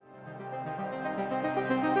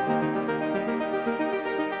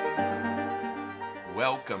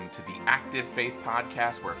welcome to the Active Faith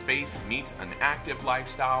Podcast, where faith meets an active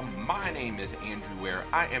lifestyle. My name is Andrew Ware.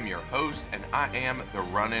 I am your host, and I am the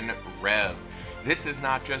Runnin' Rev. This is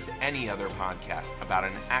not just any other podcast about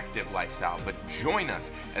an active lifestyle, but join us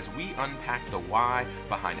as we unpack the why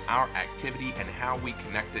behind our activity and how we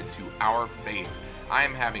connect it to our faith. I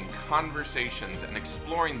am having conversations and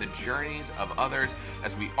exploring the journeys of others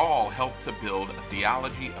as we all help to build a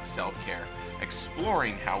theology of self-care,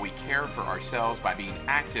 exploring how we care for ourselves by being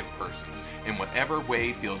active persons in whatever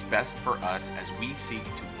way feels best for us as we seek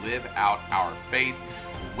to live out our faith.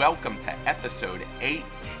 Welcome to episode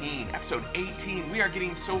 18. Episode 18. We are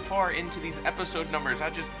getting so far into these episode numbers.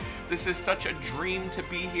 This is such a dream to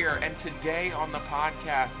be here. And today on the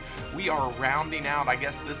podcast, we are rounding out,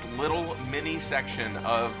 this little mini section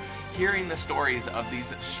of hearing the stories of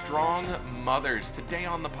these strong mothers. Today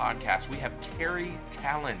on the podcast, we have Kari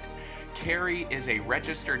Tallent. Kari is a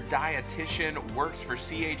registered dietitian, works for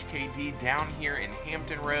CHKD down here in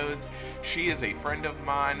Hampton Roads. She is a friend of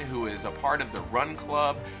mine who is a part of the Run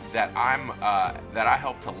Club that I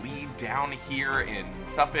help to lead down here in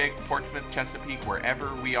Suffolk, Portsmouth, Chesapeake,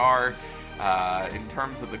 wherever we are in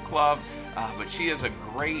terms of the club. But she is a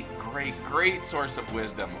great source of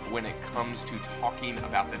wisdom when it comes to talking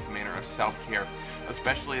about this manner of self-care,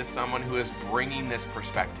 especially as someone who is bringing this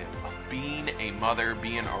perspective of being a mother,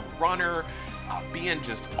 being a runner, being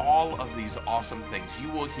just all of these awesome things. You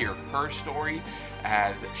will hear her story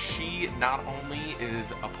as she not only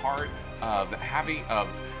is a part of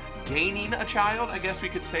gaining a child, I guess we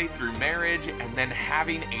could say, through marriage, and then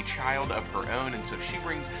having a child of her own. And so she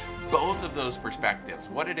brings both of those perspectives,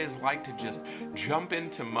 what it is like to just jump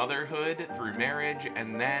into motherhood through marriage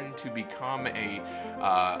and then to become a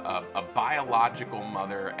biological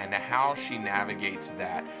mother, and how she navigates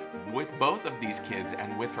that with both of these kids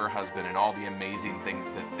and with her husband and all the amazing things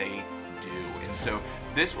that they do. And so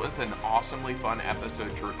this was an awesomely fun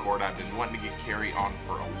episode to record. I've been wanting to get Kari on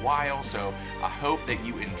for a while, so I hope that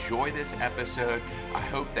you enjoy this episode. I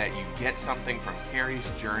hope that you get something from Kari's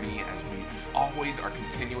journey as we always are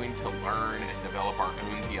continuing to learn and develop our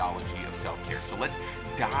own theology of self-care. So let's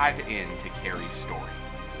dive into Kari's story.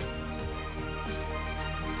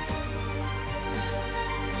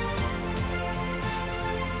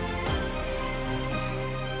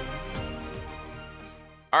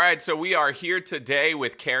 All right, so we are here today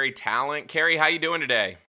with Kari Tallent. Kari, how you doing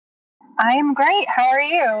today? I am great. How are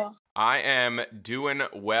you? I am doing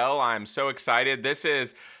well. I'm so excited. This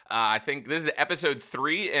is, I think this is episode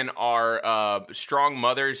 3 in our Strong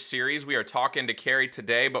Mothers series. We are talking to Kari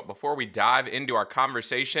today, but before we dive into our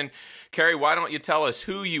conversation, Kari, why don't you tell us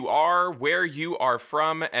who you are, where you are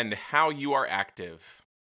from, and how you are active?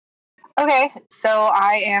 Okay, so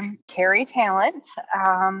I am Kari Tallent.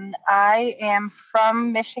 I am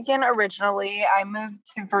from Michigan originally. I moved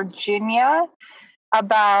to Virginia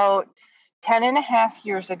about 10 and a half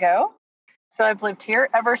years ago. So I've lived here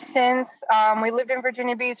ever since. We lived in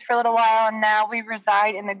Virginia Beach for a little while, and now we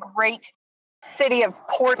reside in the great city of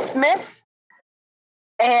Portsmouth.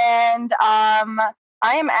 And I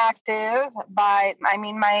am active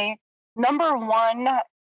my number one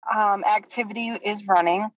activity is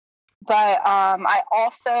running. But I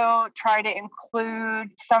also try to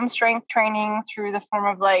include some strength training through the form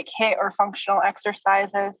of like HIIT or functional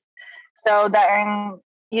exercises. So that,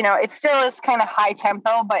 it still is kind of high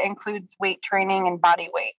tempo, but includes weight training and body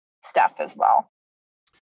weight stuff as well.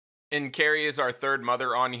 And Kari is our third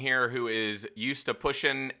mother on here who is used to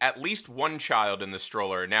pushing at least one child in the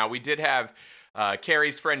stroller. Now, we did have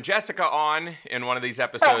Kari's friend Jessica on in one of these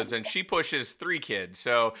episodes, and she pushes 3 kids.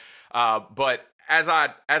 So, but as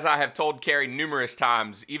I have told Kari numerous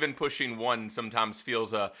times, even pushing one sometimes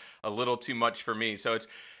feels a little too much for me. So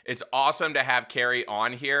it's awesome to have Kari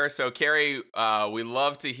on here. So Kari, we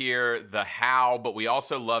love to hear the how, but we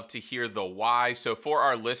also love to hear the why. So for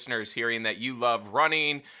our listeners hearing that you love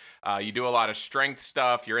running, you do a lot of strength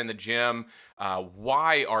stuff, you're in the gym,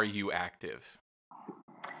 why are you active?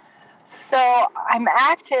 So I'm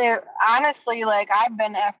active, honestly, I've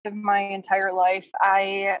been active my entire life.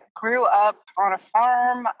 I grew up on a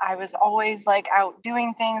farm. I was always out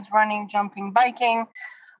doing things, running, jumping, biking,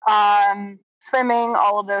 swimming,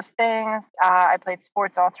 all of those things. I played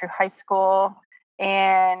sports all through high school,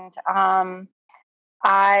 and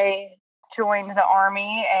I joined the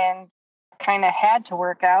Army and kind of had to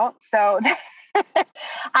work out. So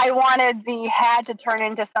I wanted the had to turn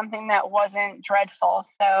into something that wasn't dreadful.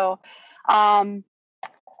 So I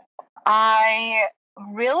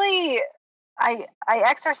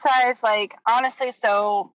exercise, honestly,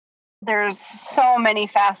 so there's so many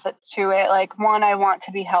facets to it. One, I want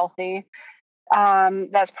to be healthy.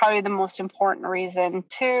 That's probably the most important reason.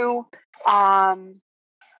 Two,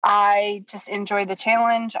 I just enjoy the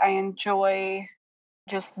challenge. I enjoy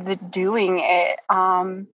just the doing it.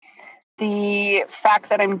 The fact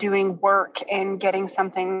that I'm doing work and getting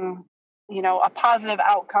something, a positive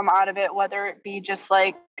outcome out of it, whether it be just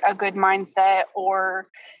like a good mindset or,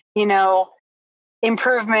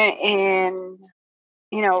 improvement in,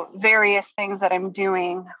 various things that I'm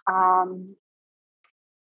doing.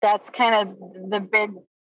 That's kind of the big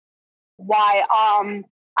why.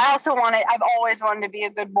 I've always wanted to be a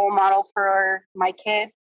good role model for my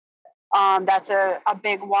kids. That's a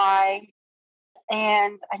big why.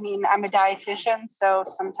 And I mean, I'm a dietitian, so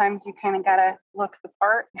sometimes you kind of got to look the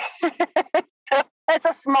part. So it's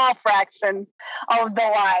a small fraction of the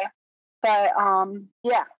why. But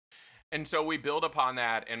yeah. And so we build upon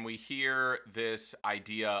that and we hear this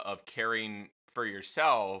idea of caring for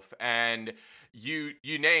yourself, and you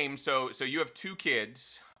name, so you have two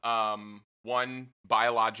kids, one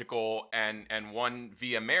biological and one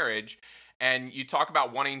via marriage, and you talk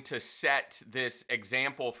about wanting to set this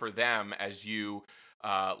example for them as you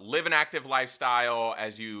live an active lifestyle,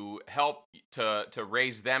 as you help to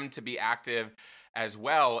raise them to be active as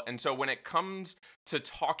well. And so when it comes to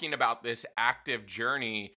talking about this active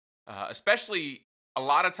journey, especially a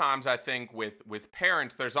lot of times I think with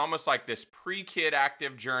parents, there's almost like this pre-kid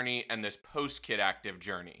active journey and this post-kid active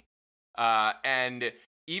journey. And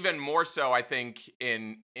even more so, I think,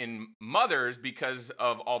 in mothers, because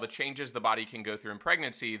of all the changes the body can go through in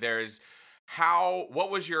pregnancy. There's what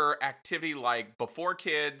was your activity like before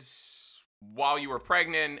kids, while you were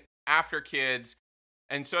pregnant, after kids?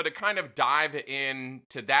 And so to kind of dive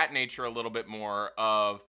into that nature a little bit more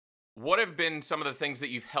of what have been some of the things that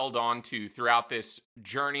you've held on to throughout this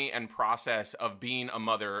journey and process of being a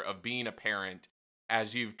mother, of being a parent,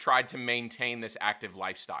 as you've tried to maintain this active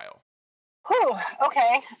lifestyle? Whew,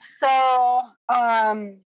 okay. So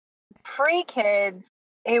pre-kids,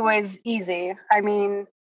 it was easy. I mean,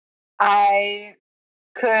 I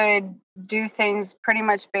could do things pretty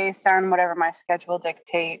much based on whatever my schedule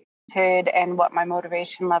dictated and what my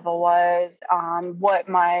motivation level was, what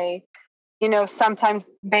my, sometimes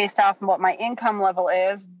based off what my income level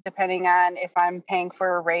is, depending on if I'm paying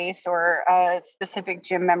for a race or a specific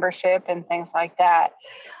gym membership and things like that.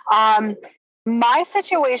 My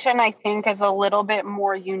situation, I think, is a little bit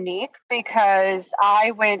more unique because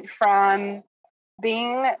I went from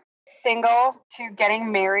being single to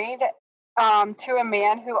getting married to a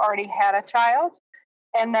man who already had a child.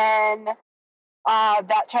 And then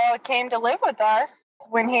that child came to live with us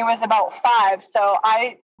when he was about 5. So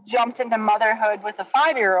I jumped into motherhood with a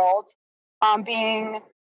 5-year-old, being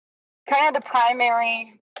kind of the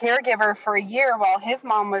primary caregiver for a year while his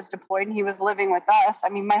mom was deployed and he was living with us. I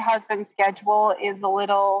mean, my husband's schedule is a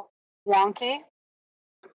little wonky.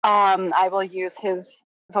 I will use his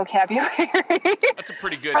vocabulary. That's a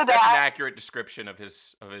pretty good, that's an accurate description of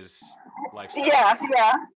his lifestyle.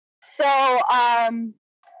 Yeah. So,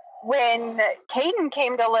 when Caden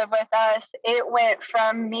came to live with us, it went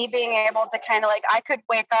from me being able to kind of like, I could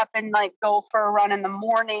wake up and like go for a run in the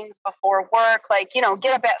mornings before work, like, get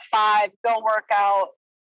up at 5, go work out.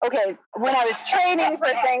 Okay, when I was training for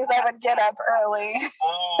things, I would get up early.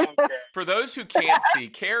 Oh, okay. For those who can't see,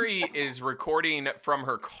 Kari is recording from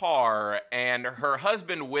her car, and her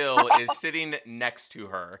husband, Will, is sitting next to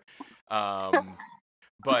her.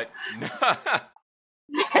 But...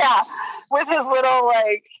 yeah, with his little,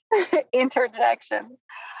 like, interjections.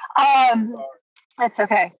 It's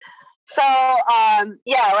okay. So,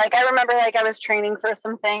 yeah, like I remember like I was training for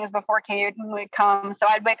some things before Caden would come. So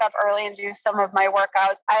I'd wake up early and do some of my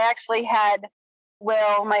workouts. I actually had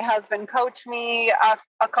Will, my husband, coach me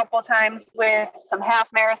a couple times with some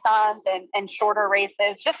half marathons and shorter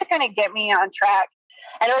races just to kind of get me on track.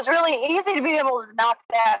 And it was really easy to be able to knock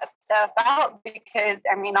that stuff out because,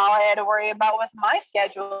 I mean, all I had to worry about was my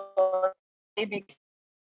schedule. They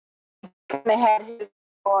had his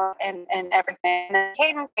and everything. And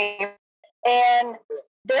Caden came, and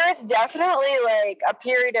there's definitely like a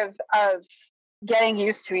period of getting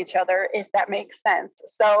used to each other, if that makes sense.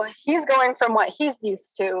 So he's going from what he's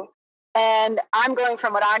used to, and I'm going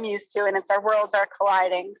from what I'm used to, and it's our worlds are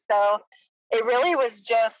colliding. So it really was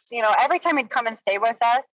just, every time he'd come and stay with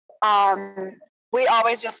us, we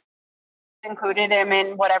always just included him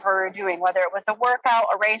in whatever we were doing, whether it was a workout,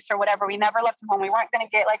 a race, or whatever. We never left him home. We weren't going to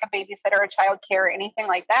get like a babysitter or child care or anything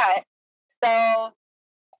like that. So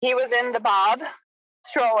he was in the Bob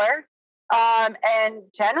stroller. And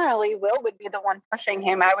generally Will would be the one pushing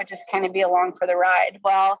him. I would just kind of be along for the ride.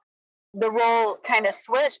 Well, the role kind of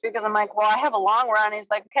switched because I'm like, well, I have a long run. He's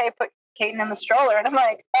like, okay, put Caden in the stroller. And I'm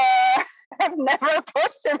like, I've never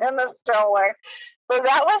pushed him in the stroller. So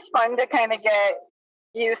that was fun to kind of get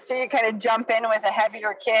used to. You kind of jump in with a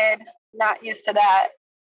heavier kid, not used to that.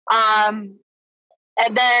 And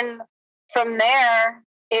then from there,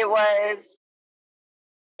 it was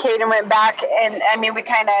Caden went back, and I mean, we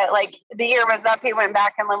kind of like the year was up. He went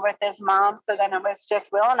back and lived with his mom. So then it was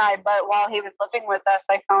just Will and I. But while he was living with us,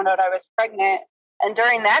 I found out I was pregnant. And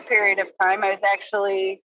during that period of time, I was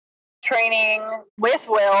actually training with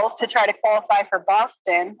Will to try to qualify for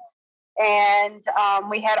Boston. And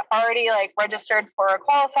we had already like registered for a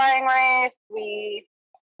qualifying race. We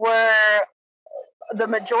were the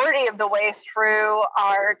majority of the way through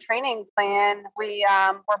our training plan. We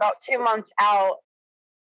were about 2 months out.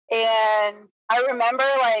 And I remember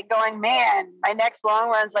like going, man, my next long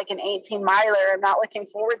run's like an 18 miler. I'm not looking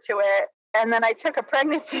forward to it. And then I took a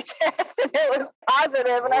pregnancy test and it was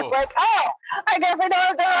positive. And I was like, oh, I guess I don't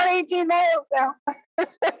have to run 18 miles now.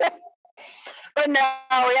 But no,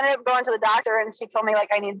 we ended up going to the doctor and she told me like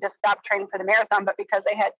I needed to stop training for the marathon. But because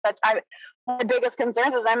I had my biggest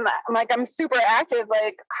concerns is I'm super active.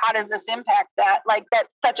 Like, how does this impact that? Like, that's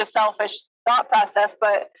such a selfish thought process.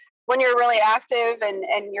 But when you're really active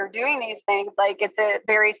and you're doing these things, like it's a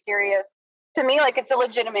very serious, to me, like it's a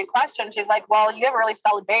legitimate question. She's like, well, you have a really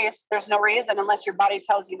solid base. There's no reason, unless your body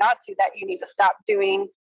tells you not to, that you need to stop doing,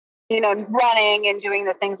 running and doing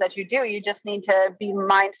the things that you do. You just need to be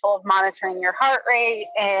mindful of monitoring your heart rate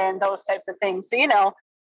and those types of things. So,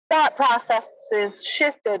 thought processes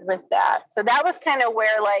shifted with that. So that was kind of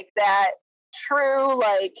where like that true,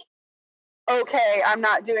 like, okay, I'm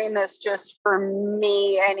not doing this just for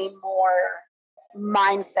me anymore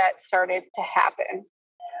mindset started to happen.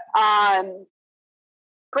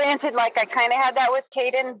 Granted, like I kind of had that with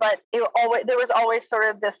Caden, but there was always sort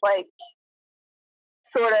of this like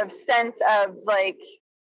sort of sense of like,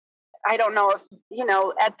 I don't know if,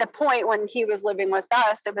 at the point when he was living with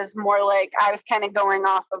us, it was more like I was kind of going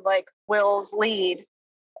off of like Will's lead.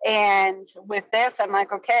 And with this, I'm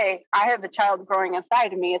like, okay, I have a child growing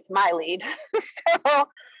inside of me. It's my lead. So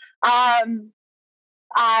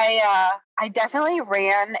I definitely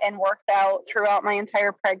ran and worked out throughout my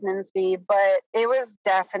entire pregnancy, but it was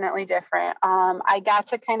definitely different. I got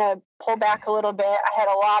to kind of pull back a little bit. I had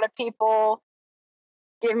a lot of people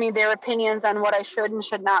give me their opinions on what I should and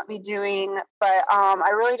should not be doing. But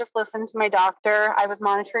I really just listened to my doctor. I was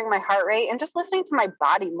monitoring my heart rate and just listening to my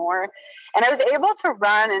body more. And I was able to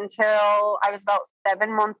run until I was about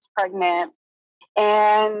 7 months pregnant.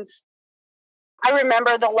 And I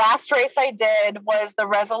remember the last race I did was the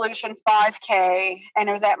Resolution 5K, and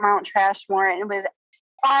it was at Mount Trashmore, and it was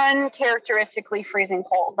uncharacteristically freezing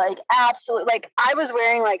cold, like absolutely. Like I was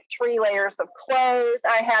wearing like 3 layers of clothes.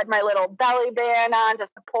 I had my little belly band on to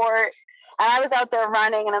support, and I was out there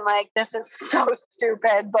running, and I'm like, this is so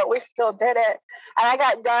stupid, but we still did it. And I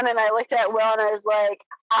got done, and I looked at Will, and I was like,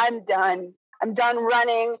 I'm done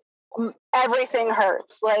running. Everything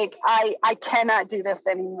hurts. Like I cannot do this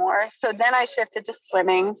anymore. So then I shifted to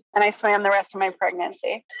swimming, and I swam the rest of my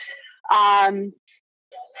pregnancy.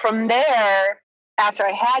 From there, after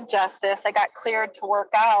I had Justice, I got cleared to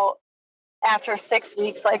work out after 6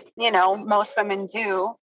 weeks, like, most women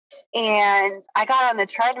do. And I got on the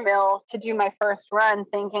treadmill to do my first run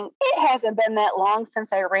thinking, it hasn't been that long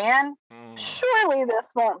since I ran. Surely this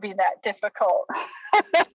won't be that difficult.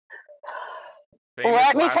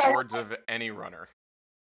 Famous last words of any runner.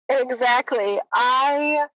 Exactly.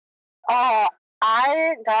 I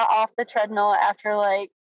got off the treadmill after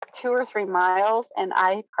like 2 or 3 miles and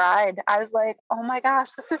I cried. I was like, oh my gosh,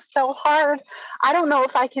 this is so hard. I don't know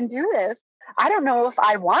if I can do this. I don't know if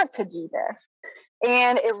I want to do this.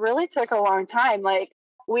 And it really took a long time. Like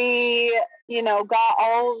we, got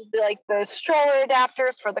all the stroller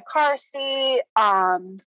adapters for the car seat.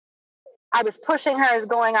 I was pushing her, I was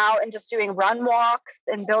going out and just doing run walks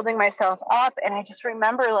and building myself up. And I just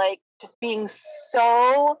remember like just being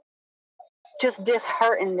so just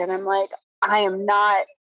disheartened. And I'm like, I'm not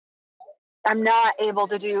able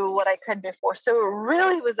to do what I could before. So it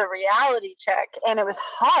really was a reality check, and it was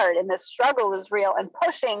hard, and the struggle was real. And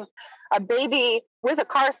pushing a baby with a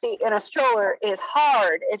car seat in a stroller is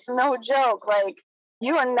hard. It's no joke. Like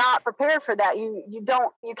you are not prepared for that. You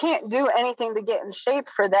can't do anything to get in shape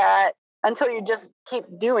for that until you just keep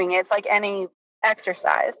doing it. It's like any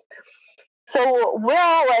exercise. So Will,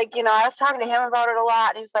 I was talking to him about it a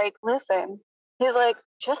lot. He's like, listen,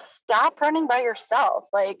 just stop running by yourself.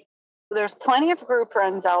 Like, there's plenty of group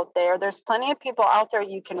runs out there. There's plenty of people out there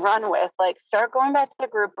you can run with. Like, start going back to the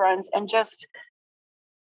group runs and just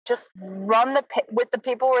run with the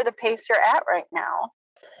people where the pace you're at right now.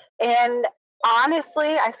 And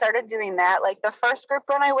Honestly, I started doing that. Like the first group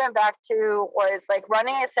run I went back to was like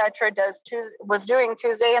Running Etc. was doing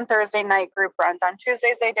Tuesday and Thursday night group runs. On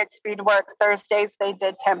Tuesdays they did speed work, Thursdays they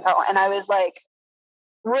did tempo, and I was like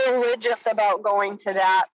religious about going to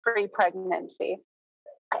that pre-pregnancy.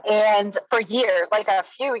 And for years, like a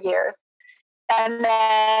few years. And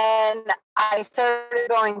then I started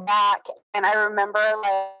going back, and I remember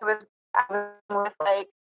I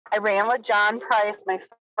ran with John Price, my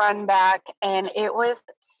friend back, and it was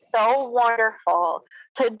so wonderful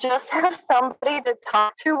to just have somebody to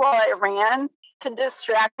talk to while I ran to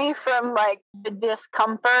distract me from like the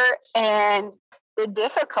discomfort and the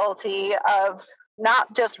difficulty of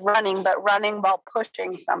not just running, but running while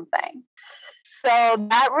pushing something. So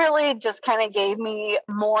that really just kind of gave me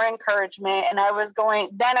more encouragement. And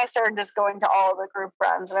then I started just going to all the group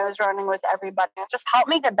runs, and I was running with everybody. It just helped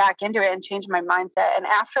me get back into it and change my mindset. And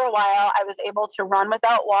after a while, I was able to run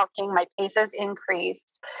without walking. My paces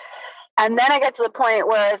increased. And then I got to the point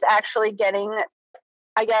where I was actually getting,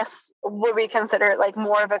 I guess, would we consider it like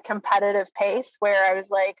more of a competitive pace, where I was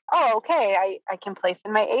like, oh, okay, I can place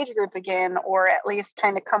in my age group again, or at least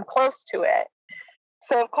kind of come close to it.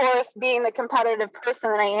 So, of course, being the competitive person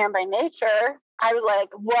that I am by nature, I was like,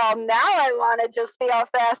 well, now I want to just see how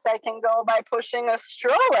fast I can go by pushing a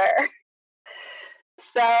stroller.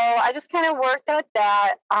 So I just kind of worked at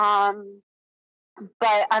that.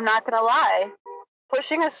 But I'm not going to lie,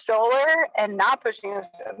 pushing a stroller and not pushing a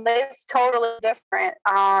stroller, it's totally different.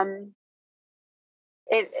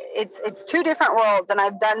 It's two different worlds, and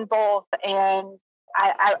I've done both. And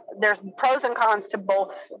there's pros and cons to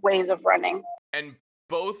both ways of running. And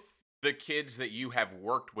both the kids that you have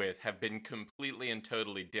worked with have been completely and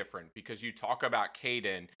totally different, because you talk about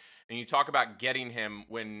Caden and you talk about getting him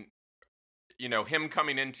when, him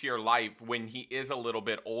coming into your life when he is a little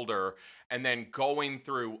bit older, and then going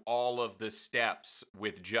through all of the steps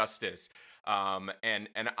with Justice. And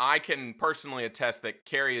I can personally attest that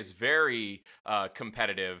Kari is very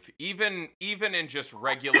competitive, even in just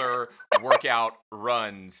regular workout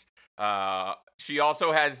runs. She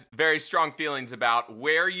also has very strong feelings about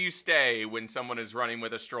where you stay when someone is running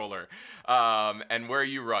with a stroller, and where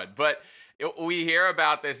you run. But we hear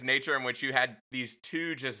about this nature in which you had these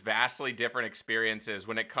two just vastly different experiences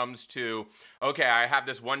when it comes to, okay, I have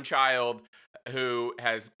this one child who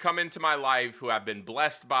has come into my life, who I've been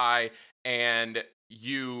blessed by, and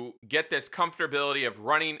you get this comfortability of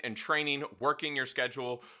running and training, working your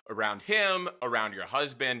schedule around him, around your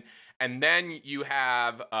husband. And then you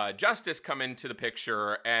have Justice come into the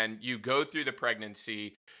picture, and you go through the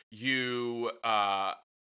pregnancy, you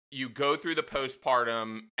go through the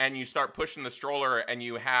postpartum, and you start pushing the stroller, and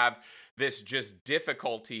you have this just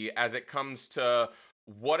difficulty as it comes to,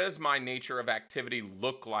 what does my nature of activity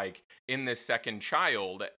look like in this second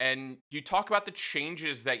child? And you talk about the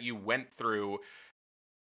changes that you went through,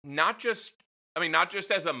 not just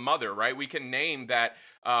as a mother, right? We can name that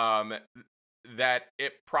that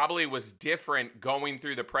it probably was different going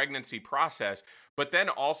through the pregnancy process, but then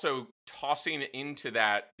also tossing into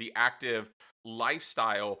that the active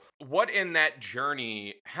lifestyle. What in that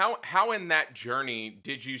journey, how in that journey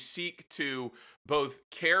did you seek to both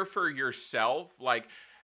care for yourself, like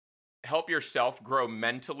help yourself grow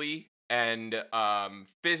mentally and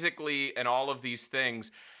physically and all of these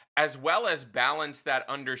things, as well as balance that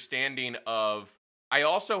understanding of, I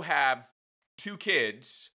also have two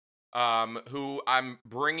kids who I'm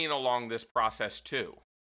bringing along this process too?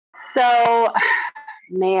 So,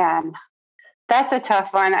 man, that's a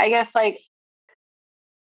tough one. I guess like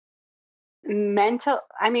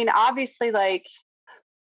obviously, like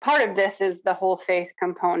part of this is the whole faith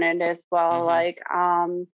component as well. Mm-hmm. Like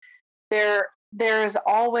there's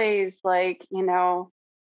always like,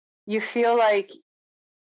 you feel like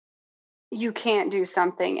you can't do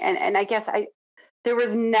something. And I guess there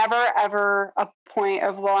was never ever a point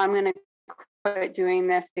of, well, I'm going to quit doing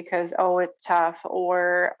this because, oh, it's tough,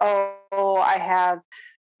 or, oh, I have,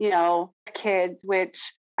 kids,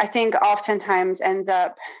 which I think oftentimes ends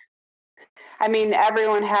up,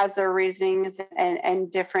 everyone has their reasons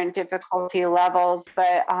and different difficulty levels,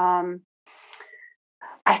 but I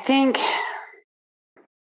think,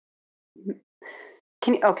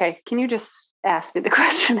 can you just ask me the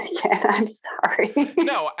question again? I'm sorry.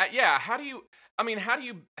 No, yeah. How do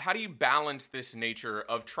you balance this nature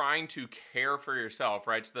of trying to care for yourself,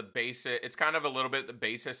 right? It's kind of a little bit the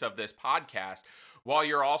basis of this podcast, while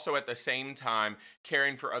you're also at the same time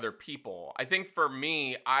caring for other people. I think for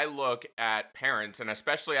me, I look at parents, and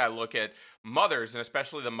especially I look at mothers, and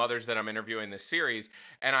especially the mothers that I'm interviewing this series,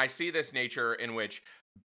 and I see this nature in which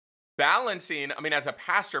balancing, I mean, as a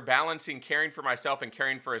pastor, balancing caring for myself and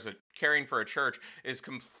caring for a church is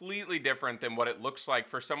completely different than what it looks like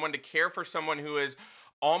for someone to care for someone who is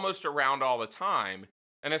almost around all the time.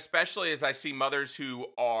 And especially as I see mothers who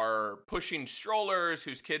are pushing strollers,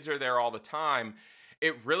 whose kids are there all the time,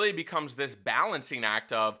 it really becomes this balancing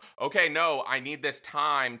act of, okay, no, I need this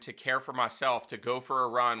time to care for myself, to go for a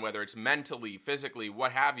run, whether it's mentally, physically,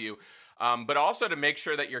 what have you. But also to make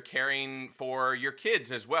sure that you're caring for your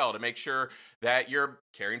kids as well, to make sure that you're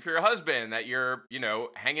caring for your husband, that you're,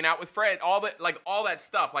 hanging out with friends, all that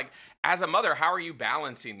stuff. Like, as a mother, how are you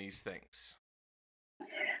balancing these things?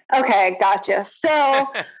 Okay, gotcha. So,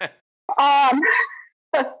 um,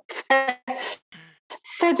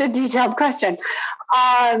 such a detailed question.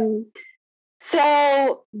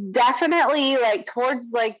 So definitely like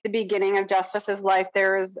towards like the beginning of Justice's life,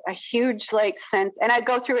 there was a huge like sense, and I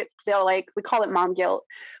go through it still, like we call it mom guilt,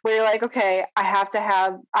 where you're like, okay, I have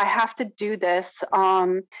to do this.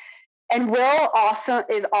 And Will also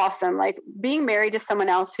is awesome. Like being married to someone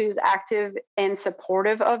else who's active and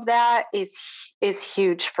supportive of that is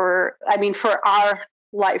huge for our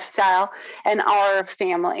lifestyle and our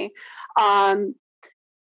family.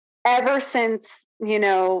 Ever since,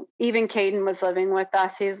 even Caden was living with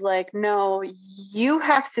us, he's like, no, you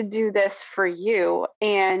have to do this for you.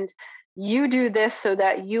 And you do this so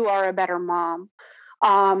that you are a better mom.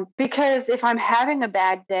 Because if I'm having a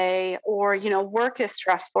bad day or, work is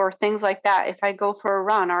stressful or things like that, if I go for a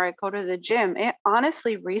run or I go to the gym, it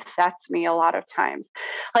honestly resets me a lot of times.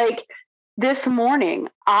 Like this morning,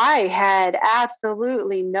 I had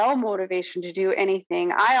absolutely no motivation to do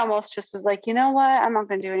anything. I almost just was like, you know what? I'm not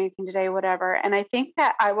going to do anything today, whatever. And I think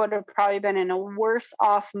that I would have probably been in a worse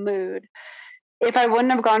off mood if I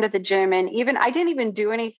wouldn't have gone to the gym. And even I didn't even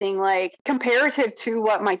do anything like comparative to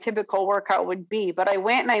what my typical workout would be, but I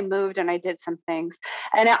went and I moved and I did some things.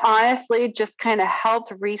 And it honestly just kind of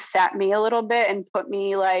helped reset me a little bit and put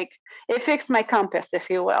me like, it fixed my compass, if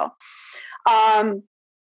you will.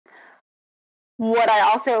 What I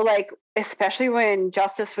also like, especially when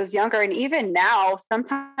Justice was younger, and even now,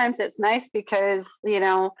 sometimes it's nice because,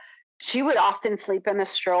 she would often sleep in the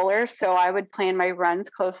stroller. So I would plan my runs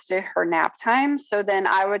close to her nap time. So then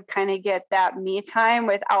I would kind of get that me time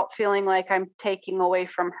without feeling like I'm taking away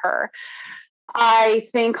from her. I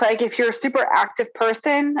think like if you're a super active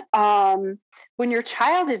person, when your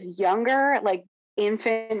child is younger, like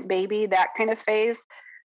infant, baby, that kind of phase,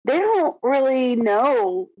 they don't really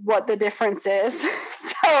know what the difference is.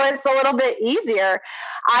 So it's a little bit easier.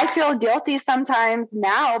 I feel guilty sometimes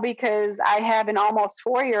now because I have an almost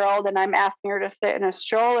 4-year-old and I'm asking her to sit in a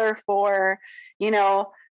stroller for,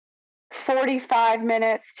 45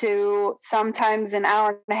 minutes to sometimes an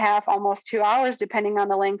hour and a half, almost 2 hours, depending on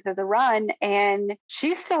the length of the run. And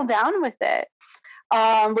she's still down with it,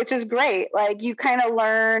 which is great. Like you kind of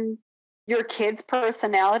learn your kid's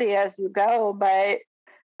personality as you go, but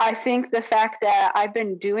I think the fact that I've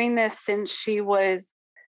been doing this since she was,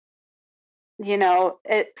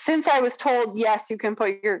 since I was told, yes, you can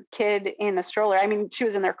put your kid in the stroller. I mean, she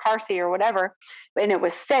was in their car seat or whatever, and it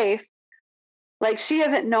was safe. Like she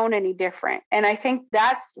hasn't known any different. And I think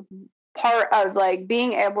that's part of like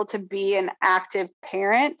being able to be an active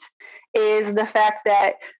parent is the fact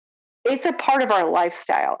that it's a part of our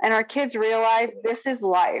lifestyle and our kids realize this is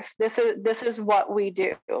life. This is what we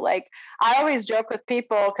do. Like I always joke with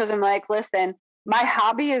people because I'm like, listen, my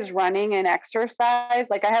hobby is running and exercise.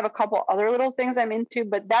 Like I have a couple other little things I'm into,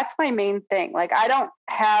 but that's my main thing. Like I don't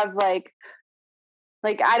have I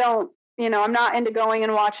don't, I'm not into going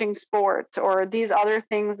and watching sports or these other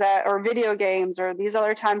things or video games or these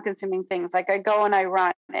other time consuming things. Like I go and I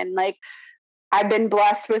run and like, I've been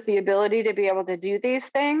blessed with the ability to be able to do these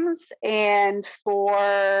things and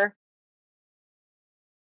for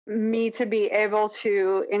me to be able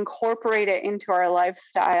to incorporate it into our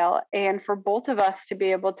lifestyle and for both of us to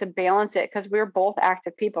be able to balance it because we're both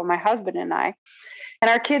active people, my husband and I, and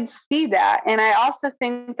our kids see that. And I also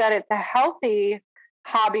think that it's a healthy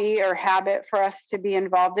hobby or habit for us to be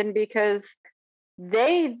involved in because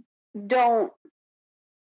they don't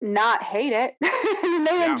not hate it.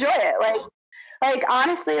 They enjoy it. Like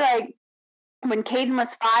honestly, like when Caden was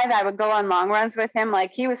 5, I would go on long runs with him.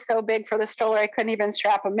 Like he was so big for the stroller, I couldn't even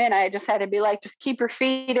strap him in. I just had to be like, just keep your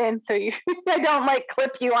feet in so I don't like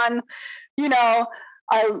clip you on,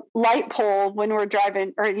 a light pole when we're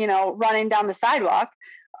driving or, running down the sidewalk.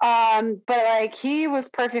 But like he was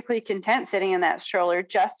perfectly content sitting in that stroller.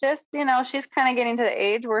 Justice, she's kind of getting to the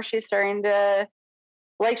age where she's starting to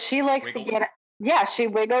like, she likes Wiggle. To get, yeah, she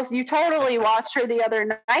wiggles. You totally watched her the other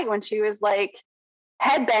night when she was like,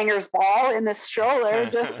 headbangers ball in the stroller,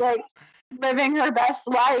 just like living her best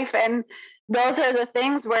life. And those are the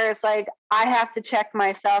things where it's like, I have to check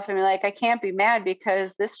myself and be like, I can't be mad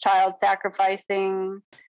because this child's sacrificing,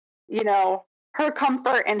 her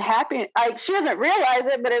comfort and happiness. Like, she doesn't realize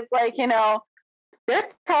it, but it's like, there's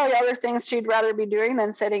probably other things she'd rather be doing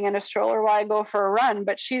than sitting in a stroller while I go for a run,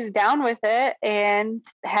 but she's down with it and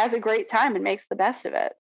has a great time and makes the best of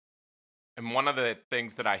it. And one of the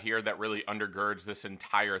things that I hear that really undergirds this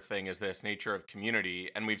entire thing is this nature of community.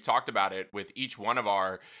 And we've talked about it with each one of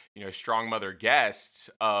our, strong mother guests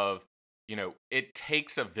of, it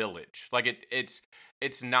takes a village. Like it's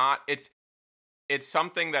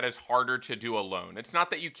something that is harder to do alone. It's not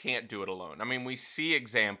that you can't do it alone. I mean, we see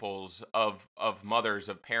examples of mothers,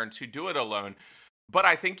 of parents who do it alone, but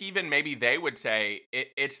I think even maybe they would say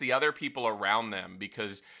it's the other people around them,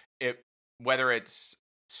 because whether it's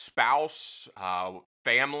spouse,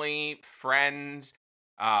 family, friends,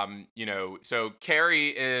 so Kari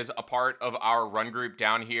is a part of our run group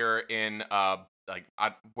down here in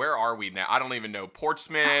where are we now? I don't even know.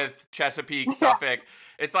 Portsmouth, Chesapeake, Suffolk.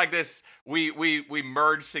 It's like this. We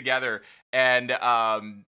merge together, and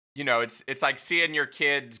it's like seeing your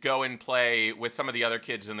kids go and play with some of the other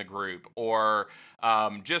kids in the group, or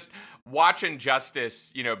just watching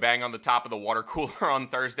Justice, bang on the top of the water cooler on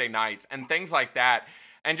Thursday nights and things like that.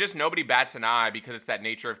 And just nobody bats an eye because it's that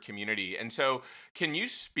nature of community. And so can you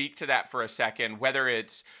speak to that for a second, whether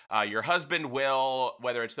it's your husband, Will,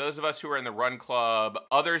 whether it's those of us who are in the run club,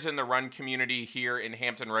 others in the run community here in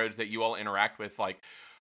Hampton Roads that you all interact with, like,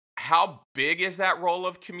 how big is that role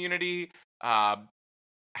of community? How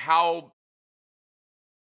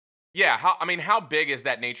big is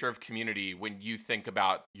that nature of community when you think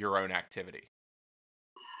about your own activity?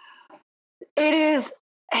 It is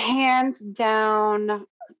hands down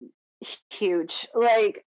huge.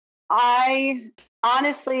 Like, I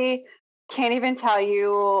honestly can't even tell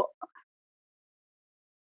you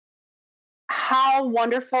how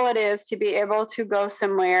wonderful it is to be able to go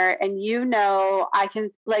somewhere and I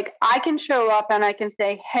can show up and I can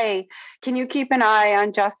say, hey, can you keep an eye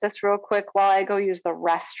on Justice real quick while I go use the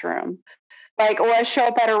restroom? Like, or I show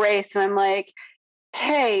up at a race and I'm like,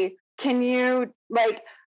 hey, can you, like,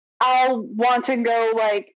 I'll want to go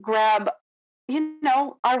grab,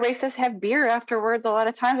 our races have beer afterwards. A lot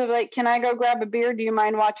of times I'm like, can I go grab a beer? Do you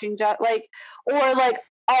mind watching? Or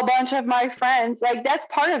a bunch of my friends, that's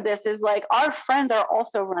part of this is our friends are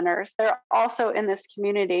also runners. They're also in this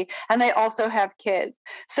community and they also have kids.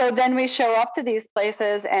 So then we show up to these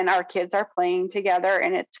places and our kids are playing together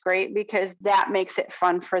and it's great because that makes it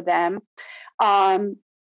fun for them. I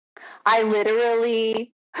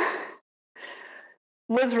literally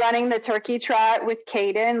was running the turkey trot with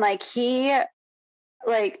Caden.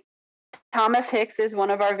 Thomas Hicks is one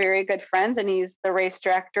of our very good friends and he's the race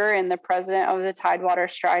director and the president of the Tidewater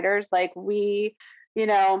Striders.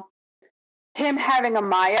 Him having a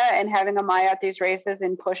Maya at these races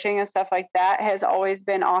and pushing and stuff like that has always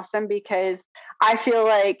been awesome because I feel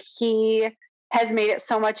like he has made it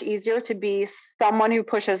so much easier to be someone who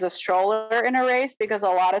pushes a stroller in a race, because a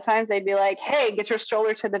lot of times they'd be like, hey, get your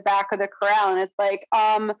stroller to the back of the corral. And it's like,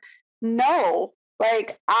 no,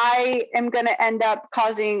 I am going to end up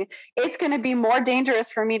it's going to be more dangerous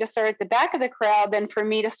for me to start at the back of the corral than for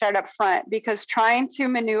me to start up front, because trying to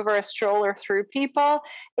maneuver a stroller through people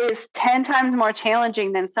is 10 times more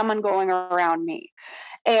challenging than someone going around me.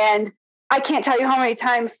 And I can't tell you how many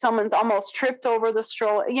times someone's almost tripped over the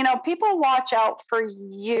stroller. People watch out for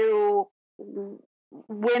you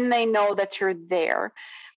when they know that you're there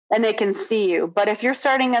and they can see you. But if you're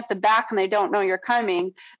starting at the back and they don't know you're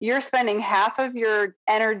coming, you're spending half of your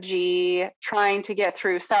energy trying to get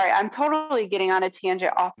through. Sorry, I'm totally getting on a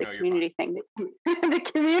tangent off the community thing. The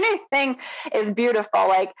community thing is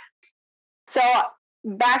beautiful. So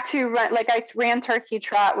back to I ran turkey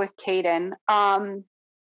trot with Caden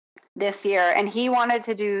this year and he wanted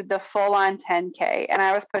to do the full on 10K and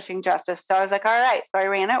I was pushing Justice. So I was like, all right. So I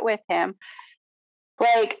ran it with him.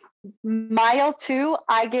 Mile 2,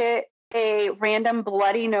 I get a random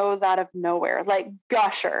bloody nose out of nowhere,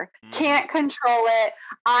 gusher. Can't control it.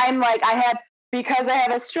 Because I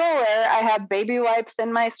have a stroller, I have baby wipes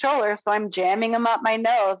in my stroller. So I'm jamming them up my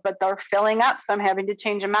nose, but they're filling up. So I'm having to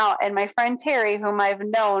change them out. And my friend Terry, whom I've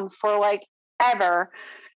known for ever,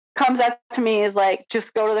 comes up to me, is like,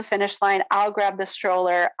 just go to the finish line. I'll grab the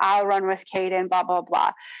stroller. I'll run with Caden, blah, blah,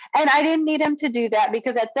 blah. And I didn't need him to do that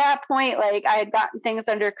because at that point, I had gotten things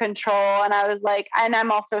under control and I was and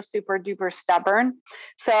I'm also super duper stubborn.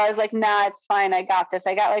 So I was like, nah, it's fine. I got this.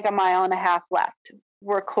 I got a mile and a half left.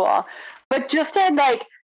 We're cool. But just to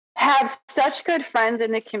have such good friends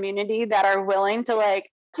in the community that are willing to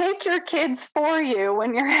take your kids for you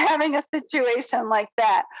when you're having a situation like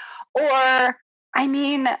that. Or, I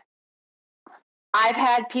mean, I've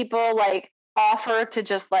had people like offer to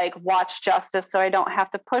just like watch justice so I don't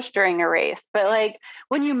have to push during a race. But like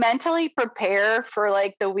when you mentally prepare for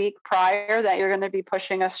like the week prior that you're going to be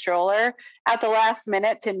pushing a stroller, at the last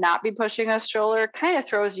minute to not be pushing a stroller kind of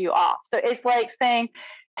throws you off. So it's like saying,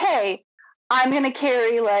 hey, I'm going to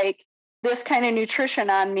carry like this kind of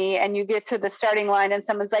nutrition on me, and you get to the starting line and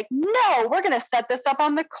someone's like, no, we're going to set this up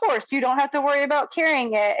on the course, you don't have to worry about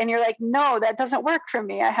carrying it, and you're like, no, that doesn't work for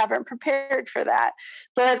me, I haven't prepared for that.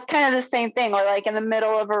 So that's kind of the same thing. Or like in the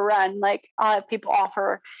middle of a run, like people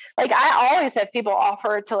offer, like I always have people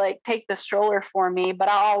offer to like take the stroller for me, but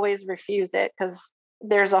I always refuse it because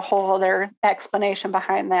there's a whole other explanation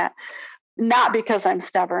behind that, not because I'm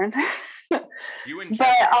stubborn. You and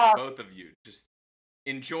Jessica, both of you, just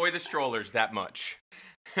enjoy the strollers that much.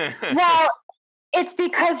 Well, it's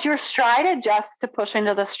because your stride adjusts to push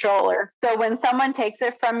into the stroller. So when someone takes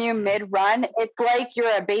it from you mid-run, it's like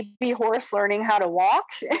you're a baby horse learning how to walk.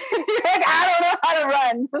 You're like, I don't know how to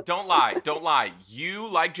run. Don't lie. You,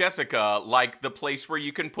 like Jessica, like the place where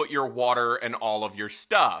you can put your water and all of your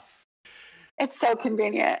stuff. It's so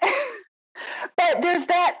convenient. But there's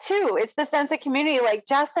that too. It's the sense of community. Like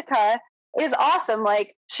Jessica is awesome.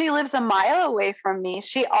 Like she lives a mile away from me.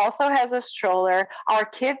 She also has a stroller. Our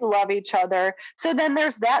kids love each other. So then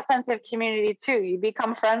there's that sense of community too. You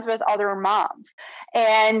become friends with other moms.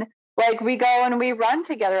 And like we go and we run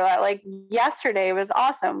together. Like yesterday was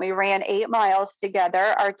awesome. We ran 8 miles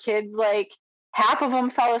together. Our kids, like half of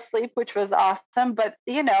them fell asleep, which was awesome. But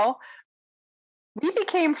you know, we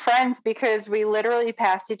became friends because we literally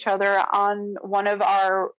passed each other on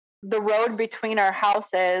the road between our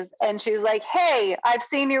houses. And she's like, hey, I've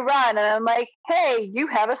seen you run. And I'm like, hey, you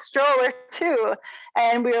have a stroller too.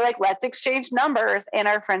 And we were like, let's exchange numbers. And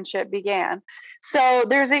our friendship began. So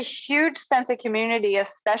there's a huge sense of community,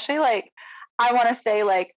 especially like, I want to say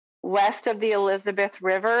like west of the Elizabeth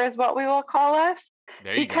River is what we will call us.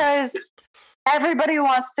 Because everybody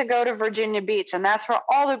wants to go to Virginia Beach, and that's where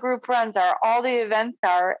all the group runs are, all the events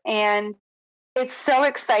are. And it's so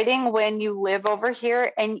exciting when you live over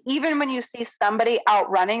here. And even when you see somebody out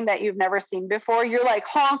running that you've never seen before, you're like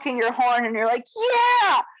honking your horn and you're like,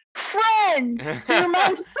 yeah, friend, you're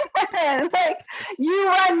my friend. Like you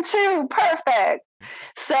run too. Perfect.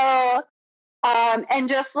 So, and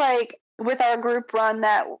just like with our group run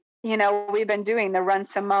that, you know, we've been doing the Run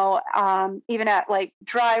Samo, even at like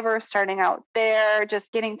Driver, starting out there,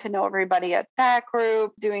 just getting to know everybody at that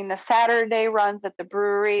group, doing the Saturday runs at the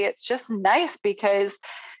brewery. It's just nice because,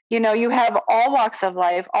 you know, you have all walks of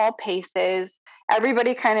life, all paces,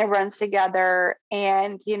 everybody kind of runs together,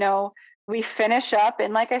 and, you know, we finish up.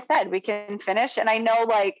 And like I said, we can finish. And I know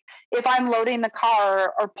like if I'm loading the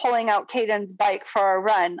car or pulling out Caden's bike for a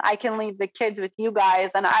run, I can leave the kids with you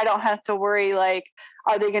guys and I don't have to worry like,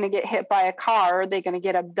 are they going to get hit by a car? Are they going to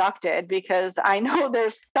get abducted? Because I know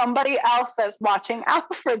there's somebody else that's watching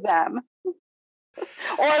out for them.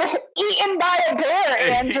 Or eaten by a bear,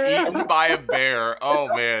 Andrew. Eaten by a bear. Oh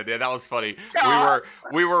man, yeah, that was funny.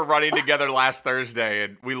 We were running together last Thursday,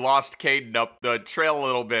 and we lost Caden up the trail a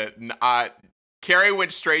little bit. And Kari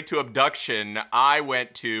went straight to abduction. I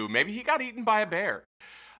went to maybe he got eaten by a bear.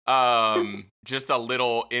 Just a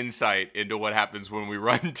little insight into what happens when we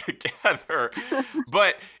run together.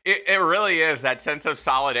 But it really is that sense of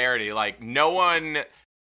solidarity. Like no one.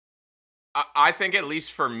 I think, at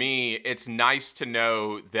least for me, it's nice to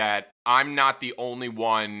know that I'm not the only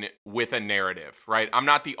one with a narrative, right? I'm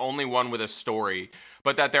not the only one with a story,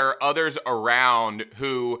 but that there are others around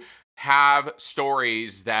who have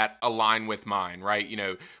stories that align with mine, right? You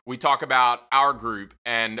know, we talk about our group,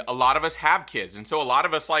 and a lot of us have kids. And so a lot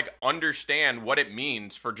of us like understand what it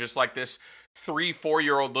means for just like this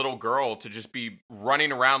 3-4-year-old little girl to just be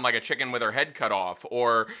running around like a chicken with her head cut off,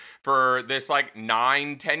 or for this like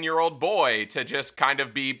 9-10-year-old boy to just kind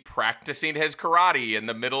of be practicing his karate in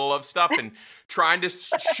the middle of stuff and trying to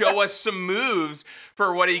show us some moves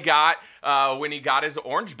for what he got when he got his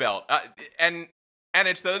orange belt. And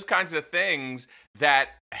it's those kinds of things that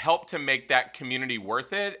help to make that community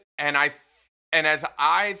worth it. And as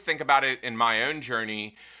I think about it in my own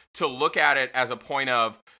journey, to look at it as a point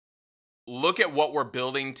of, look at what we're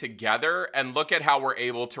building together and look at how we're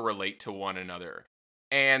able to relate to one another.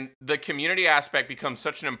 And the community aspect becomes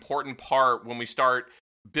such an important part when we start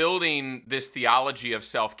building this theology of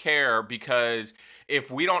self-care, because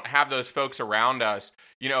if we don't have those folks around us,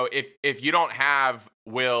 you know, if you don't have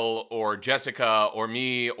Will or Jessica or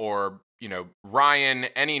me or, you know, Ryan,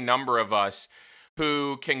 any number of us,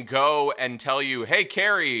 who can go and tell you, hey,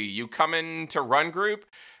 Kari, you coming to run group?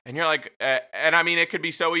 And you're like, and I mean, it could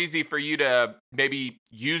be so easy for you to maybe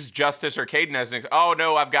use Justice or Caden as an, oh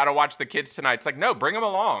no, I've got to watch the kids tonight. It's like, no, bring them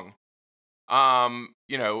along.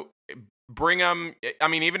 You know, bring them. I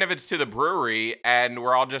mean, even if it's to the brewery and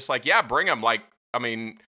we're all just like, yeah, bring them. Like, I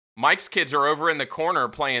mean, Mike's kids are over in the corner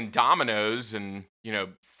playing dominoes and, you know,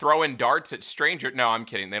 throwing darts at strangers. No, I'm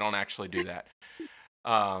kidding. They don't actually do that.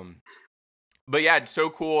 But yeah, it's so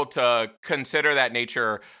cool to consider that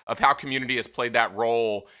nature of how community has played that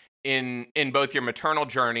role in both your maternal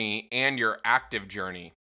journey and your active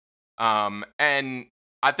journey. And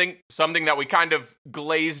I think something that we kind of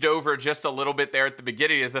glazed over just a little bit there at the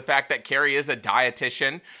beginning is the fact that Kari is a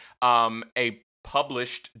dietitian, a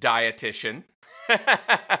published dietitian.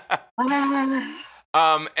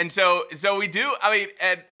 And so we do, I mean,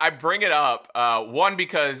 and I bring it up, one,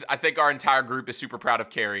 because I think our entire group is super proud of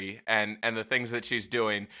Kari and the things that she's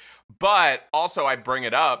doing, but also I bring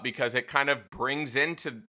it up because it kind of brings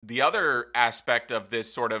into the other aspect of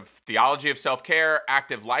this sort of theology of self-care,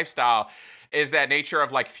 active lifestyle, is that nature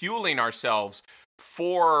of like fueling ourselves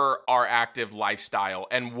for our active lifestyle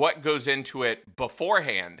and what goes into it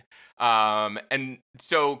beforehand. And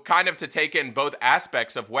so kind of to take in both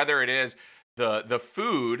aspects of whether it is the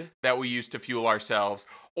food that we use to fuel ourselves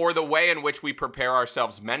or the way in which we prepare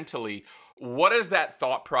ourselves mentally. What does that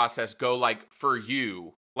thought process go like for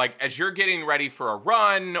you? Like as you're getting ready for a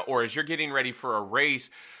run or as you're getting ready for a race,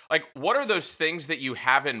 like what are those things that you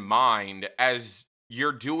have in mind as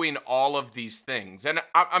you're doing all of these things? And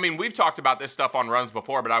I mean, we've talked about this stuff on runs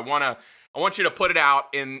before, but I want you to put it out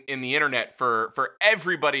in the internet for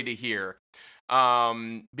everybody to hear.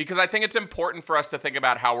 Because I think it's important for us to think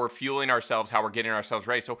about how we're fueling ourselves, how we're getting ourselves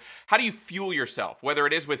ready. So how do you fuel yourself, whether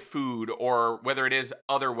it is with food or whether it is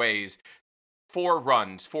other ways, for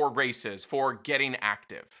runs, for races, for getting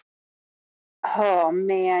active? Oh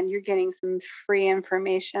man, you're getting some free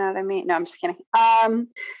information out of me. No, I'm just kidding.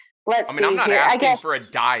 Let's I mean, see I'm not here. I asking guess for a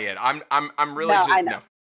diet. I'm really no, just I know.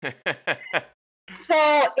 no.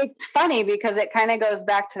 So it's funny because it kind of goes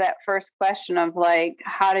back to that first question of like,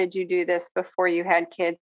 how did you do this before you had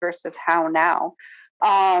kids versus how now?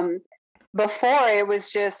 Before it was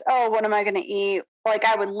just, oh, what am I going to eat? Like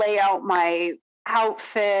I would lay out my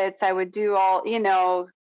outfits. I would do all,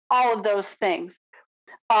 all of those things.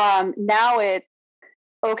 Now it's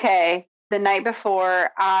okay. The night before,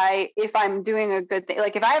 if I'm doing a good thing,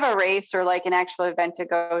 like if I have a race or like an actual event to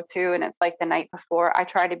go to and it's like the night before, I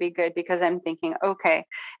try to be good because I'm thinking, okay,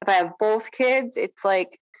 if I have both kids, it's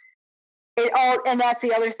like it all, and that's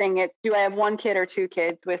the other thing. It's, do I have one kid or two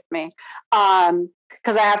kids with me?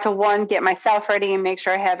 Because I have to, one, get myself ready and make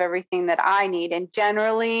sure I have everything that I need. And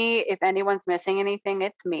generally, if anyone's missing anything,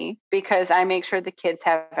 it's me because I make sure the kids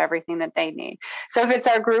have everything that they need. So if it's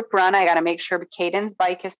our group run, I got to make sure Caden's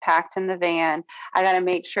bike is packed in the van. I got to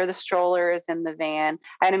make sure the stroller is in the van.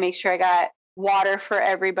 I got to make sure I got water for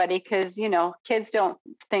everybody because, kids don't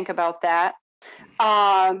think about that.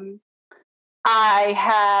 I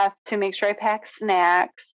have to make sure I pack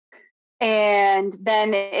snacks. And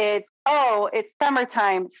then it's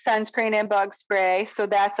summertime, sunscreen and bug spray. So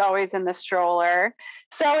that's always in the stroller.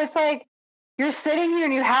 So it's like you're sitting here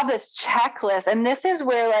and you have this checklist. And this is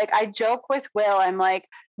where like I joke with Will, I'm like,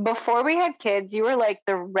 before we had kids, you were like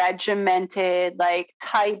the regimented, like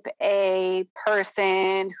type A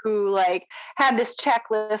person who like had this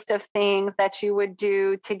checklist of things that you would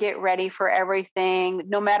do to get ready for everything,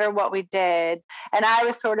 no matter what we did. And I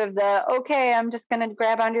was sort of the, okay, I'm just going to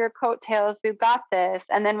grab onto your coattails. We've got this.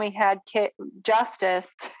 And then we had Justice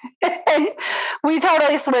and we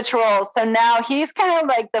totally switched roles. So now he's kind of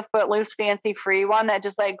like the footloose fancy free one that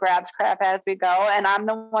just like grabs crap as we go. And I'm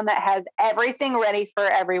the one that has everything ready for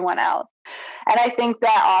everyone else. And I think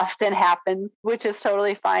that often happens, which is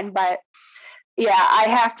totally fine. But yeah, I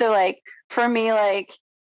have to like, for me, like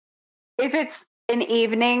if it's an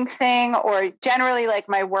evening thing or generally like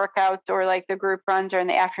my workouts or like the group runs are in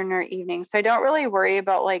the afternoon or evening. So I don't really worry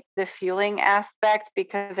about like the fueling aspect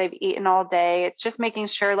because I've eaten all day. It's just making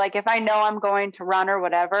sure like if I know I'm going to run or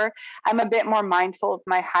whatever, I'm a bit more mindful of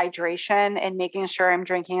my hydration and making sure I'm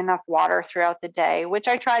drinking enough water throughout the day, which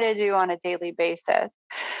I try to do on a daily basis.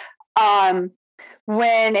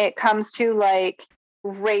 When it comes to like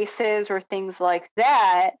races or things like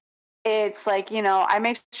that, it's like, I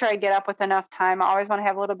make sure I get up with enough time. I always want to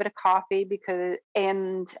have a little bit of coffee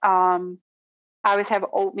I always have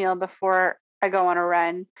oatmeal before I go on a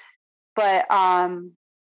run. But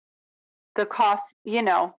the coffee,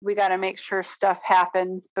 we got to make sure stuff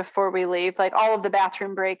happens before we leave, like all of the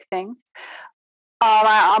bathroom break things.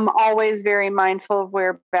 I'm always very mindful of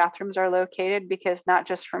where bathrooms are located because not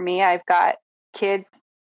just for me, I've got kids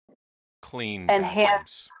Clean and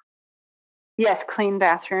bathrooms. Yes, clean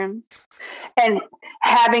bathrooms. And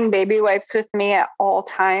having baby wipes with me at all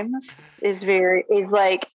times is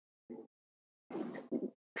like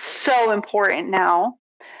so important now.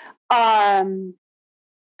 Um,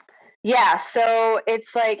 yeah, so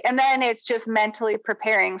it's like, and then it's just mentally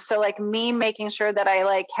preparing. So like me making sure that I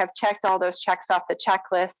like have checked all those checks off the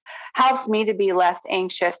checklist helps me to be less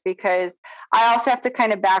anxious because I also have to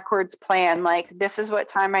kind of backwards plan, like this is what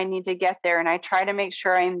time I need to get there. And I try to make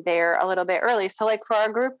sure I'm there a little bit early. So like for our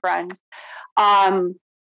group runs, um,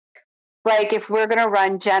 like if we're going to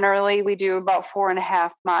run, generally we do about 4.5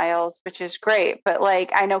 miles, which is great. But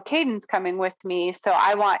like, I know Caden's coming with me. So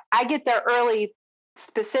I get there early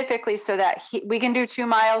specifically so that we can do 2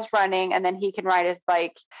 miles running and then he can ride his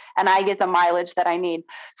bike and I get the mileage that I need.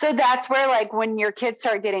 So that's where like when your kids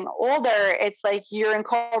start getting older, it's like you're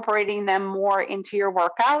incorporating them more into your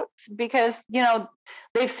workouts because,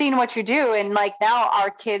 they've seen what you do. And like now our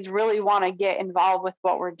kids really want to get involved with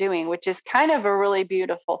what we're doing, which is kind of a really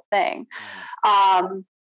beautiful thing.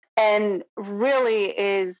 And really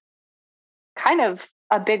is kind of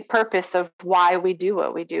a big purpose of why we do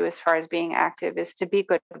what we do as far as being active is to be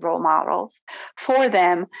good role models for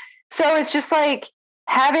them. So it's just like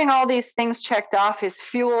having all these things checked off is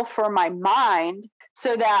fuel for my mind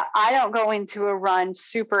so that I don't go into a run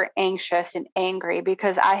super anxious and angry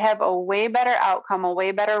because I have a way better outcome, a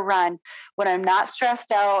way better run when I'm not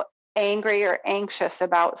stressed out, angry, or anxious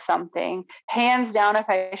about something. Hands down, if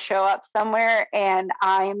I show up somewhere and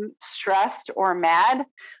I'm stressed or mad,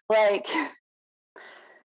 like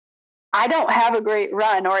I don't have a great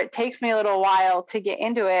run or it takes me a little while to get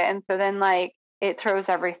into it. And so then like it throws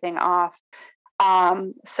everything off.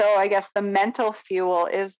 So I guess the mental fuel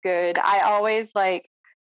is good. I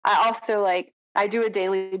do a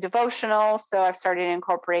daily devotional. So I've started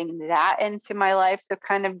incorporating that into my life. So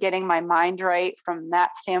kind of getting my mind right from that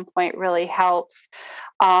standpoint really helps.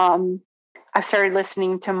 I've started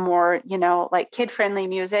listening to more, like kid friendly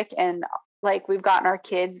music and like we've gotten our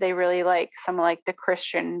kids, they really like some like the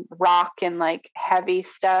Christian rock and like heavy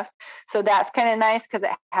stuff. So that's kind of nice because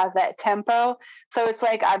it has that tempo. So it's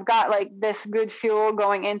like I've got like this good fuel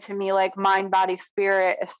going into me, like mind, body,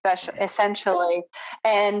 spirit, essentially.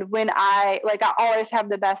 And when I always have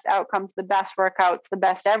the best outcomes, the best workouts, the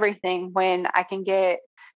best everything when I can get,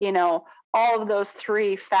 all of those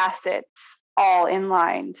three facets all in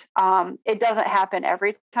line. It doesn't happen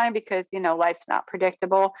every time because, life's not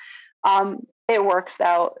predictable. It works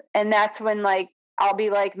out. And that's when like I'll be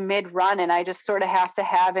like mid run and I just sort of have to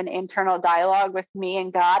have an internal dialogue with me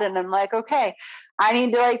and God. And I'm like, okay, I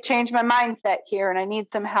need to like change my mindset here and I need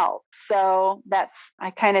some help. So I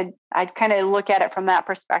kind of look at it from that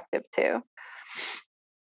perspective too.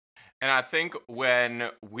 And I think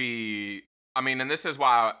and this is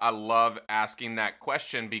why I love asking that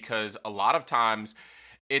question because a lot of times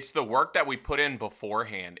it's the work that we put in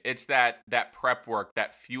beforehand. It's that prep work,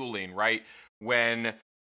 that fueling, right? When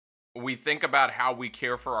we think about how we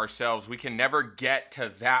care for ourselves, we can never get to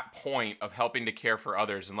that point of helping to care for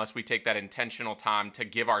others unless we take that intentional time to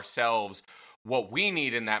give ourselves what we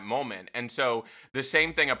need in that moment. And so the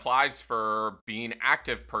same thing applies for being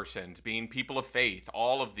active persons, being people of faith,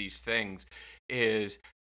 all of these things is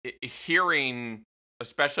hearing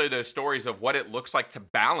especially those stories of what it looks like to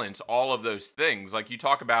balance all of those things. Like you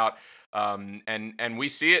talk about, and we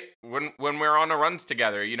see it when we're on the runs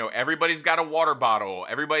together. Everybody's got a water bottle,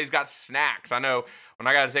 everybody's got snacks. I know when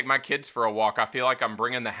I got to take my kids for a walk, I feel like I'm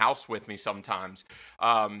bringing the house with me sometimes.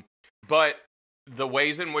 But the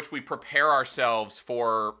ways in which we prepare ourselves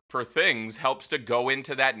for things helps to go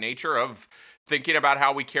into that nature of thinking about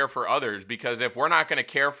how we care for others. Because if we're not going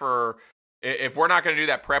to do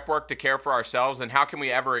that prep work to care for ourselves, then how can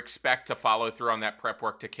we ever expect to follow through on that prep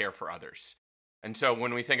work to care for others? And so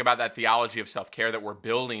when we think about that theology of self-care that we're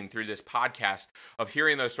building through this podcast, of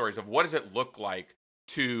hearing those stories of what does it look like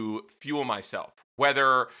to fuel myself,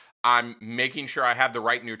 whether I'm making sure I have the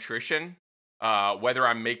right nutrition, whether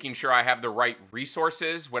I'm making sure I have the right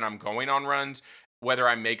resources when I'm going on runs, whether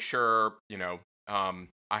I make sure, I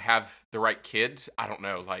have the right kids. I don't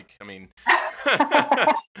know.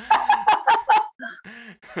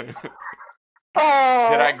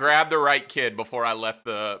 Did I grab the right kid before I left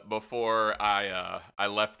the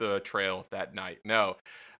trail that night? No.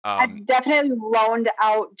 I definitely loaned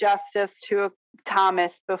out Justice to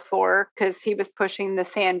Thomas before because he was pushing the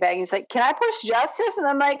sandbag. He's like, "Can I push Justice?" And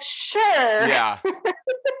I'm like, "Sure." Yeah.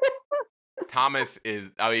 Thomas is,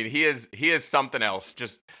 I mean, he is something else.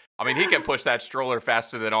 Just, I mean, he can push that stroller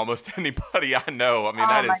faster than almost anybody I know. I mean, Oh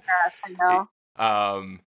that my is, gosh, I he-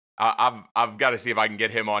 know. I've got to see if I can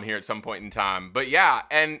get him on here at some point in time. But yeah,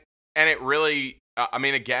 and it really, I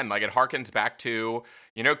mean, again, like it harkens back to,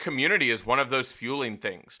 community is one of those fueling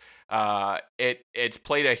things. It's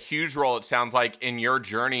played a huge role, it sounds like, in your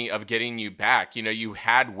journey of getting you back. You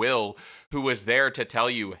had Will, who was there to tell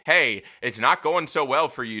you, hey, it's not going so well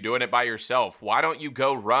for you doing it by yourself. Why don't you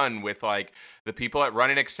go run with like the people at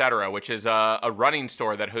Running Etc., which is a running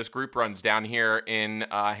store that hosts group runs down here in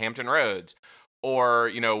Hampton Roads,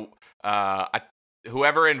 or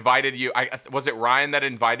whoever invited you. Was it Ryan that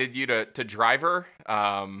invited you to drive her?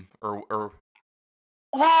 Or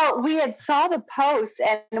Well, we had saw the post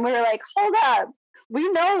and we were like, hold up. We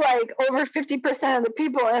know like over 50% of the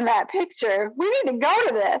people in that picture. We need to go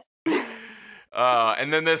to this.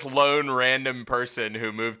 And then this lone random person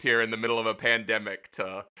who moved here in the middle of a pandemic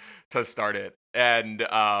to start it,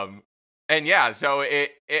 and yeah, so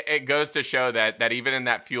it goes to show that even in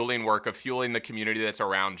that fueling work of fueling the community that's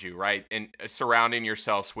around you, right, and surrounding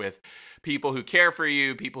yourselves with people who care for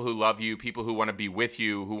you, people who love you, people who want to be with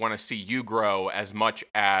you, who want to see you grow as much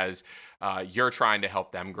as you're trying to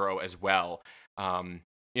help them grow as well.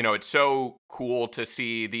 It's so cool to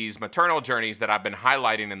see these maternal journeys that I've been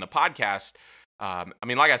highlighting in the podcast. I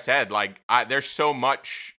mean, like I said, there's so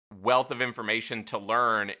much wealth of information to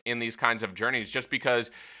learn in these kinds of journeys just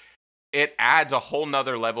because it adds a whole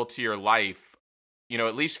nother level to your life.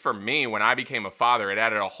 At least for me, when I became a father, it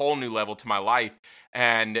added a whole new level to my life.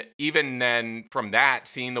 And even then, from that,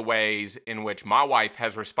 seeing the ways in which my wife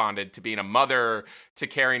has responded to being a mother, to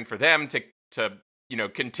caring for them, to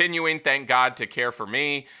continuing, thank God, to care for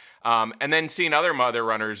me. And then seeing other mother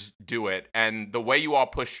runners do it, and the way you all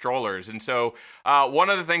push strollers. And so one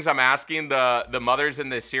of the things I'm asking the mothers in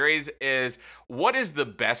this series is, what is the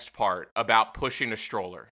best part about pushing a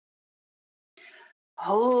stroller?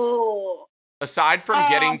 Oh, Aside from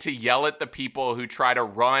getting to yell at the people who try to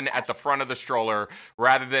run at the front of the stroller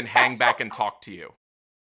rather than hang back and talk to you.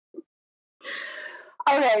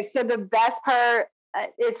 okay. So the best part,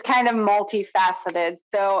 it's kind of multifaceted.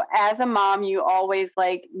 So as a mom, you always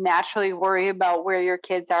like naturally worry about where your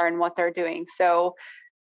kids are and what they're doing. So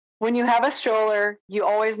when you have a stroller, you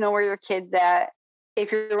always know where your kid's at.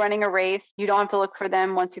 If you're running a race, you don't have to look for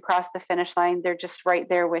them once you cross the finish line. They're just right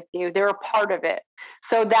there with you. They're a part of it.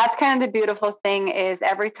 So that's kind of the beautiful thing is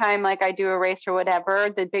every time like I do a race or whatever,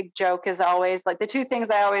 the big joke is always like the two things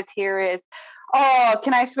I always hear is, oh,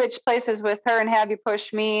 can I switch places with her and have you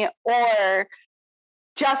push me? Or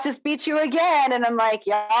Justice beat you again. And I'm like,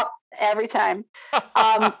 yup, every time.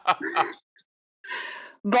 But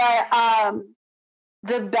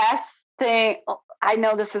the best thing, I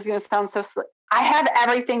know this is going to sound so silly. I have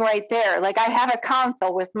everything right there. Like I have a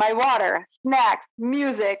console with my water, snacks,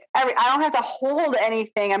 music, I don't have to hold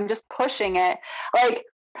anything. I'm just pushing it. Like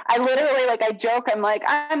I literally, like I joke, I'm like,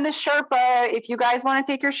 I'm the Sherpa. If you guys want to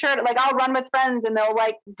take your shirt, like I'll run with friends and they'll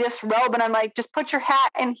like disrobe and I'm like, just put your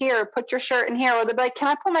hat in here, put your shirt in here. Or they'll be like, can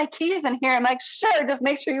I put my keys in here? I'm like, sure, just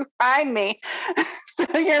make sure you find me.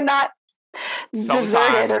 So you're not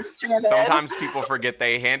deserted or stranded. Sometimes people forget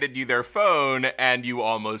they handed you their phone and you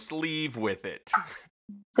almost leave with it.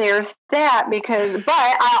 There's that but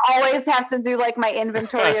I always have to do like my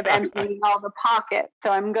inventory of emptying all the pockets. So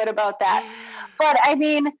I'm good about that. But I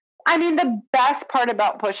mean, the best part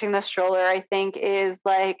about pushing the stroller, I think, is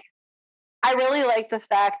like, I really like the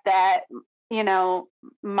fact that,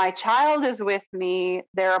 my child is with me.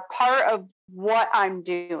 They're a part of what I'm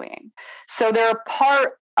doing. So they're a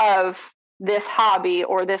part of this hobby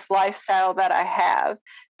or this lifestyle that I have.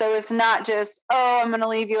 So it's not just, oh, I'm going to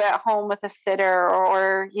leave you at home with a sitter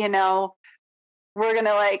or, we're going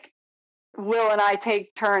to like, Will and I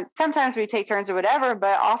take turns. Sometimes we take turns or whatever,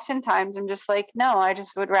 but oftentimes I'm just like, no, I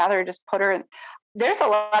just would rather just put her in. There's a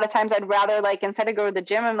lot of times I'd rather like, instead of go to the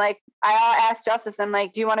gym, I'm like, I asked Justice, I'm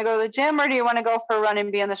like, do you want to go to the gym or do you want to go for a run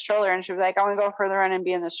and be in the stroller? And she was like, I want to go for the run and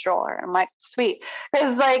be in the stroller. And I'm like, sweet.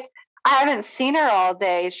 Because like, I haven't seen her all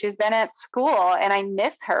day. She's been at school and I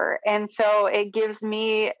miss her. And so it gives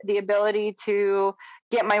me the ability to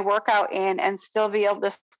get my workout in and still be able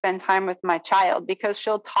to spend time with my child because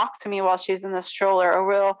she'll talk to me while she's in the stroller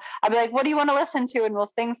or I'll be like, what do you want to listen to? And we'll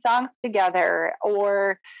sing songs together.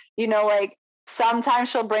 Or, like sometimes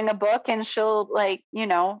she'll bring a book and she'll like,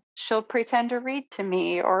 she'll pretend to read to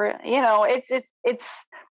me or,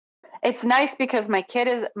 it's nice because my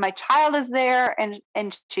child is there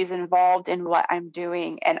and she's involved in what I'm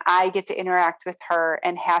doing and I get to interact with her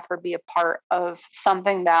and have her be a part of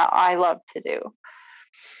something that I love to do.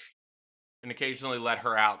 And occasionally let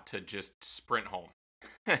her out to just sprint home.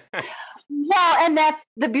 Well, and that's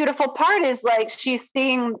the beautiful part is like she's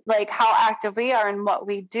seeing like how active we are and what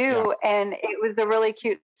we do. Yeah. And it was a really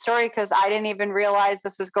cute story because I didn't even realize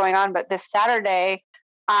this was going on. But this Saturday,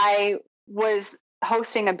 I was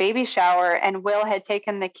hosting a baby shower and Will had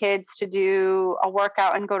taken the kids to do a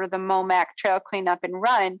workout and go to the Momac trail cleanup and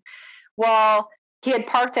run. Well, he had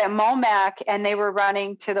parked at Momac and they were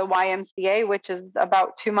running to the YMCA, which is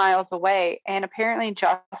about 2 miles away. And apparently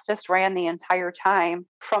Justice ran the entire time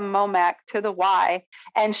from Momac to the Y.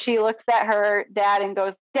 And she looks at her dad and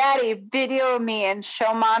goes, Daddy, video me and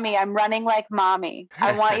show mommy I'm running like mommy.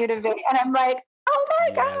 I want you to video. And I'm like, oh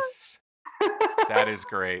my Yes. God. That is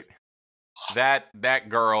great. That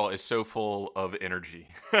girl is so full of energy.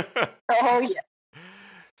 Oh yeah.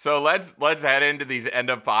 So let's head into these end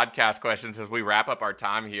of podcast questions as we wrap up our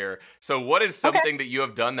time here. So what is something that you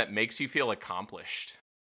have done that makes you feel accomplished?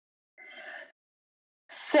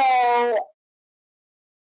 So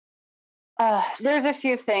there's a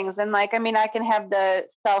few things. And like, I mean, I can have the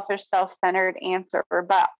selfish, self-centered answer,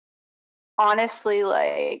 but honestly,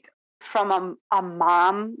 like from a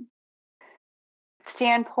mom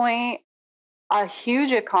standpoint, a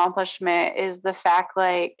huge accomplishment is the fact,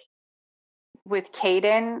 like with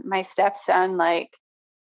Caden, my stepson, like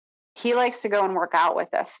he likes to go and work out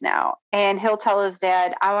with us now. And he'll tell his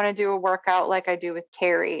dad, I want to do a workout like I do with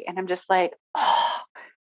Kari. And I'm just like, oh,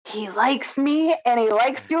 he likes me and he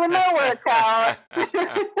likes doing my workout.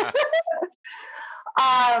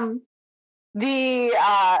 The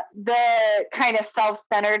kind of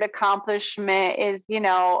self-centered accomplishment is,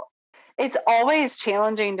 it's always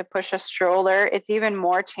challenging to push a stroller. It's even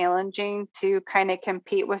more challenging to kind of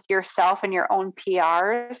compete with yourself and your own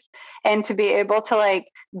PRs, and to be able to like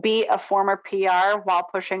be a former PR while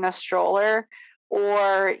pushing a stroller,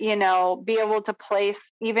 or, be able to place,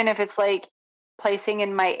 even if it's like placing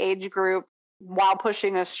in my age group while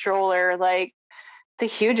pushing a stroller, like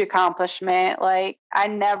it's a huge accomplishment. Like I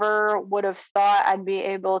never would have thought I'd be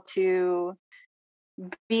able to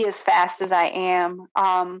be as fast as I am.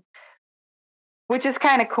 Which is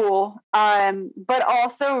kind of cool. But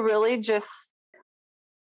also really just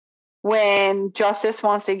when Justice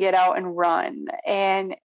wants to get out and run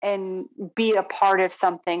and be a part of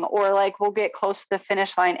something, or like we'll get close to the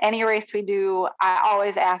finish line. Any race we do, I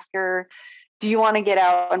always ask her, do you want to get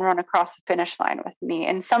out and run across the finish line with me?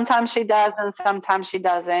 And sometimes she does and sometimes she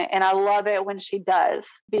doesn't. And I love it when she does,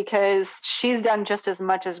 because she's done just as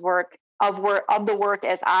much as work of the work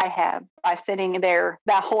as I have by sitting there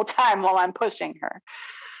that whole time while I'm pushing her.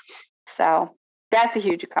 So that's a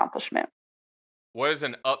huge accomplishment. What is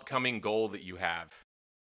an upcoming goal that you have?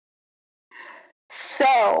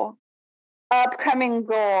 So, upcoming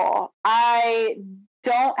goal, I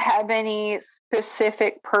don't have any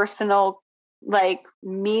specific personal like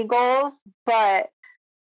me goals, but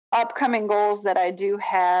upcoming goals that I do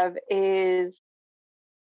have is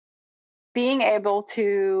being able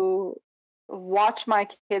to watch my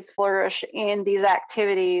kids flourish in these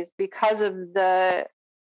activities because of the,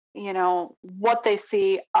 what they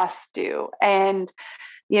see us do, and,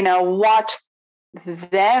 watch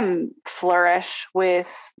them flourish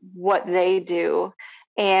with what they do,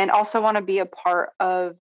 and also want to be a part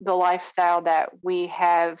of the lifestyle that we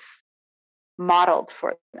have modeled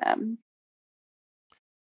for them.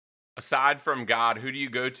 Aside from God, who do you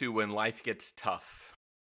go to when life gets tough?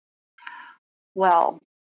 Well,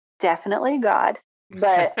 definitely God,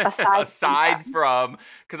 but aside from,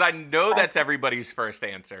 because I know that's everybody's first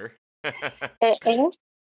answer. it is.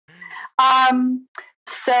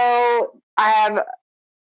 So I have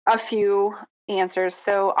a few answers.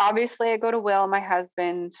 So obviously I go to Will, my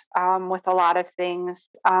husband, with a lot of things.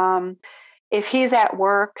 If he's at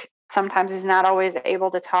work, sometimes he's not always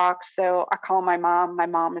able to talk. So I call my mom. My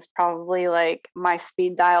mom is probably like my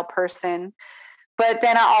speed dial person. But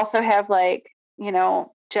then I also have like,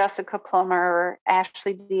 Jessica Plummer,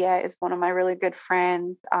 Ashley Dia is one of my really good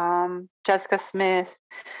friends. Jessica Smith.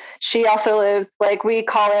 She also lives, like we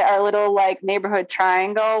call it our little like neighborhood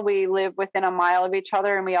triangle. We live within a mile of each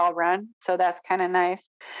other and we all run. So that's kind of nice.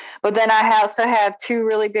 But then I also have two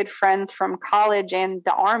really good friends from college and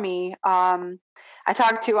the Army. I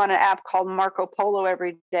talk to on an app called Marco Polo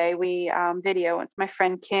every day. We video. It's my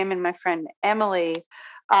friend Kim and my friend Emily.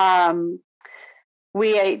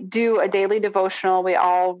 We do a daily devotional. We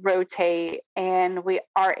all rotate and we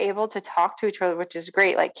are able to talk to each other, which is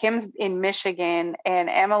great. Like Kim's in Michigan and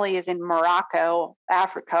Emily is in Morocco,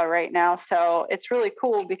 Africa right now. So it's really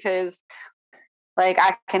cool because like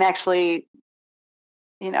I can actually,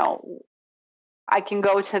 I can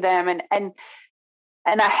go to them and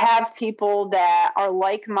And I have people that are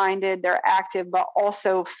like-minded, they're active, but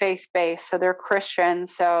also faith-based. So they're Christian.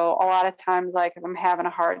 So a lot of times, like if I'm having a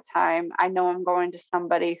hard time, I know I'm going to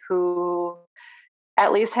somebody who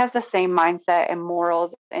at least has the same mindset and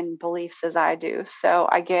morals and beliefs as I do. So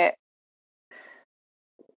I get,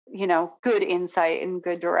 good insight and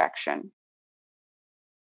good direction.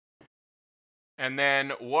 And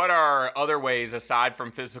then what are other ways aside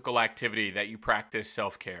from physical activity that you practice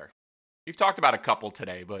self-care? You've talked about a couple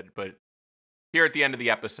today, but here at the end of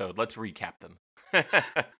the episode, let's recap them.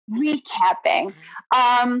 Recapping.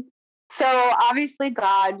 So obviously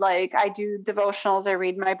God, like I do devotionals, I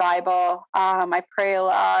read my Bible, I pray a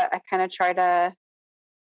lot. I kind of try to,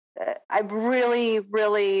 I've really,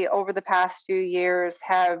 really over the past few years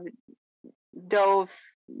have dove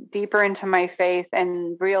deeper into my faith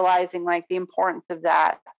and realizing like the importance of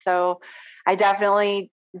that. So I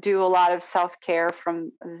definitely do a lot of self-care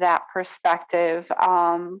from that perspective.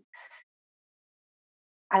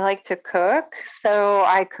 I like to cook. So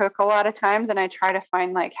I cook a lot of times and I try to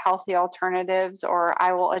find like healthy alternatives, or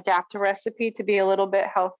I will adapt a recipe to be a little bit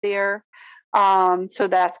healthier. So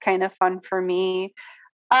that's kind of fun for me.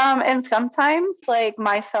 And sometimes like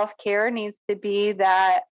my self-care needs to be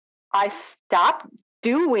that I stop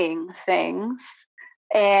doing things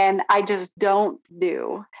and I just don't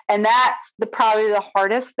do. And that's probably the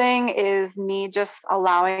hardest thing, is me just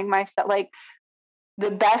allowing myself, like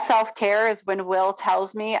the best self-care is when Will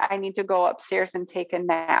tells me I need to go upstairs and take a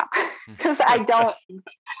nap, because I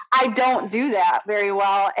don't do that very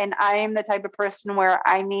well. And I'm the type of person where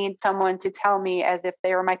I need someone to tell me, as if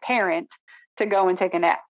they were my parent, to go and take a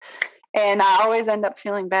nap. And I always end up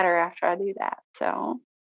feeling better after I do that. So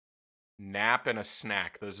nap and a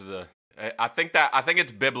snack. Those are I think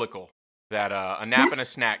it's biblical that a nap and a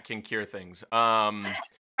snack can cure things. And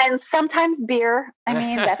sometimes beer. I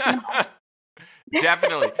mean, that's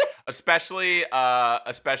definitely,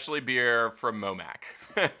 especially beer from Momac.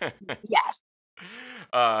 Yes.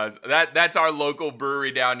 That's our local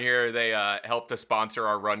brewery down here. They help to sponsor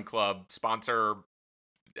our run club,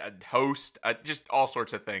 host, just all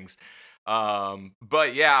sorts of things.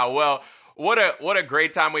 But yeah, well, what a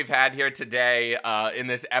great time we've had here today in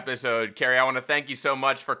this episode. Kari, I want to thank you so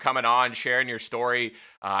much for coming on, sharing your story.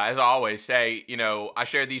 As I always say, I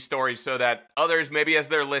share these stories so that others, maybe as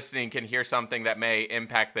they're listening, can hear something that may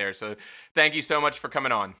impact theirs. So thank you so much for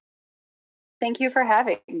coming on. Thank you for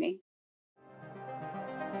having me.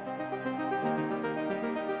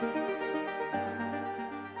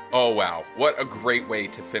 Oh, wow. What a great way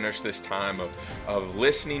to finish this time of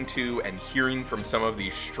listening to and hearing from some of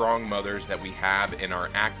these strong mothers that we have in our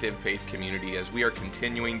active faith community, as we are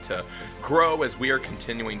continuing to grow, as we are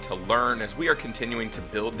continuing to learn, as we are continuing to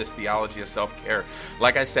build this theology of self-care.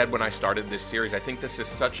 Like I said when I started this series, I think this is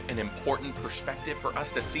such an important perspective for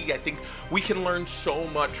us to see. I think we can learn so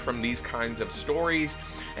much from these kinds of stories,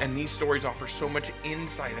 and these stories offer so much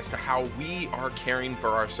insight as to how we are caring for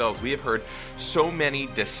ourselves. We have heard so many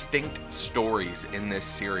distinct stories in this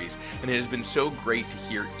series, and it has been so great to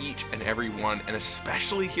hear each and every one, and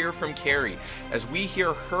especially hear from Kari as we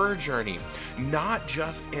hear her journey, not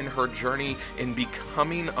just in her journey in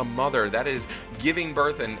becoming a mother, that is giving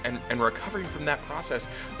birth and recovering from that process,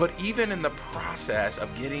 but even in the process of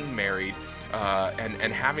getting married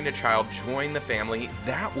and having a child join the family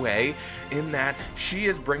that way, in that she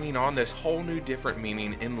is bringing on this whole new different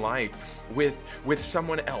meaning in life with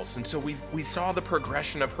someone else. And so we saw the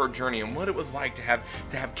progression of her journey and what it was like to have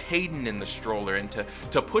Caden in the stroller, and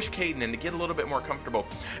to push Caden and to get a little bit more comfortable,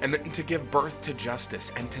 and then to give birth to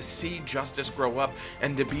Justice, and to see Justice grow up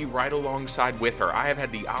and to be right alongside with her. I have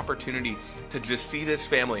had the opportunity to just see this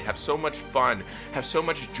family have so much fun, have so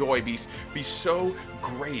much joy, be so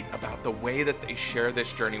great about the way that they share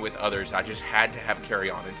this journey with others. I just had to have Kari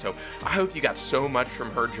on, and so I hope you got so much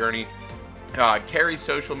from her journey. Kari's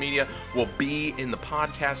social media will be in the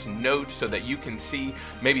podcast notes so that you can see,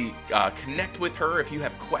 maybe connect with her if you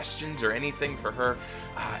have questions or anything for her.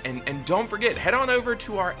 And don't forget, head on over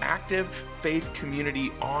to our active faith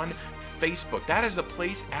community on Facebook. That is a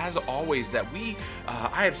place, as always, that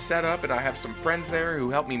I have set up, and I have some friends there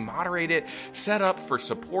who help me moderate it, set up for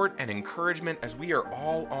support and encouragement as we are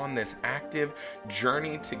all on this active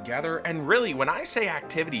journey together. And really, when I say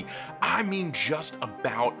activity, I mean just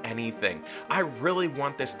about anything. I really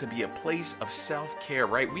want this to be a place of self-care,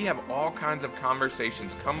 right? We have all kinds of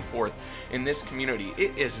conversations come forth in this community.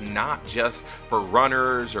 It is not just for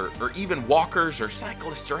runners or even walkers or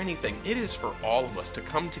cyclists or anything. It is for all of us to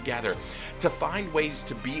come together to find ways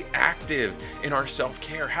to be active in our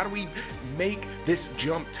self-care. How do we make this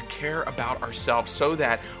jump to care about ourselves so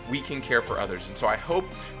that we can care for others? And so I hope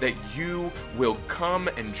that you will come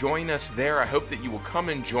and join us there. I hope that you will come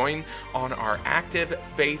and join on our Active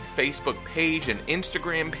Faith Facebook page and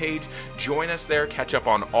Instagram page. Join us there, catch up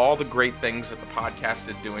on all the great things that the podcast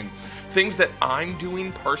is doing, things that I'm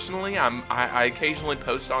doing personally. I occasionally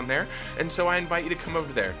post on there, and so I invite you to come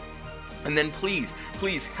over there. And then please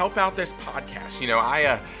help out this podcast. You know,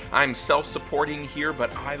 I'm self-supporting here,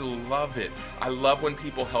 but I love it. I love when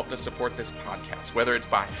people help to support this podcast, whether it's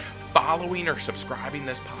by following or subscribing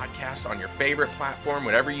this podcast on your favorite platform,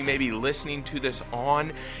 whatever you may be listening to this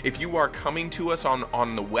on. If you are coming to us on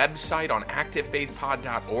the website on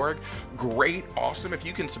activefaithpod.org, great, awesome. If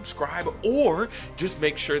you can subscribe, or just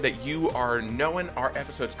make sure that you are knowing our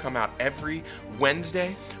episodes come out every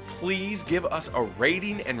Wednesday. Please give us a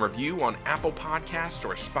rating and review on Apple Podcasts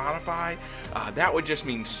or Spotify. That would just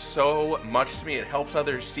mean so much to me. It helps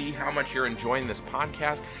others see how much you're enjoying this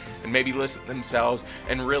podcast and maybe listen themselves.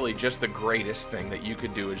 And really, just the greatest thing that you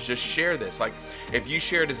could do is just share this. Like, if you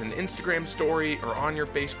share it as an Instagram story or on your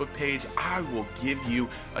Facebook page, I will give you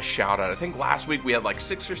a shout out. I think last week we had like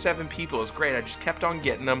 6 or 7 people. It was great. I just kept on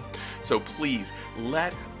getting them. So please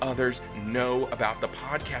let others know about the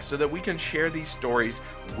podcast so that we can share these stories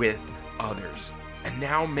with others. And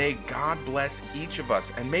now may God bless each of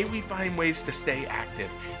us, and may we find ways to stay active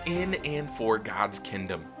in and for God's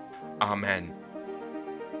kingdom. Amen.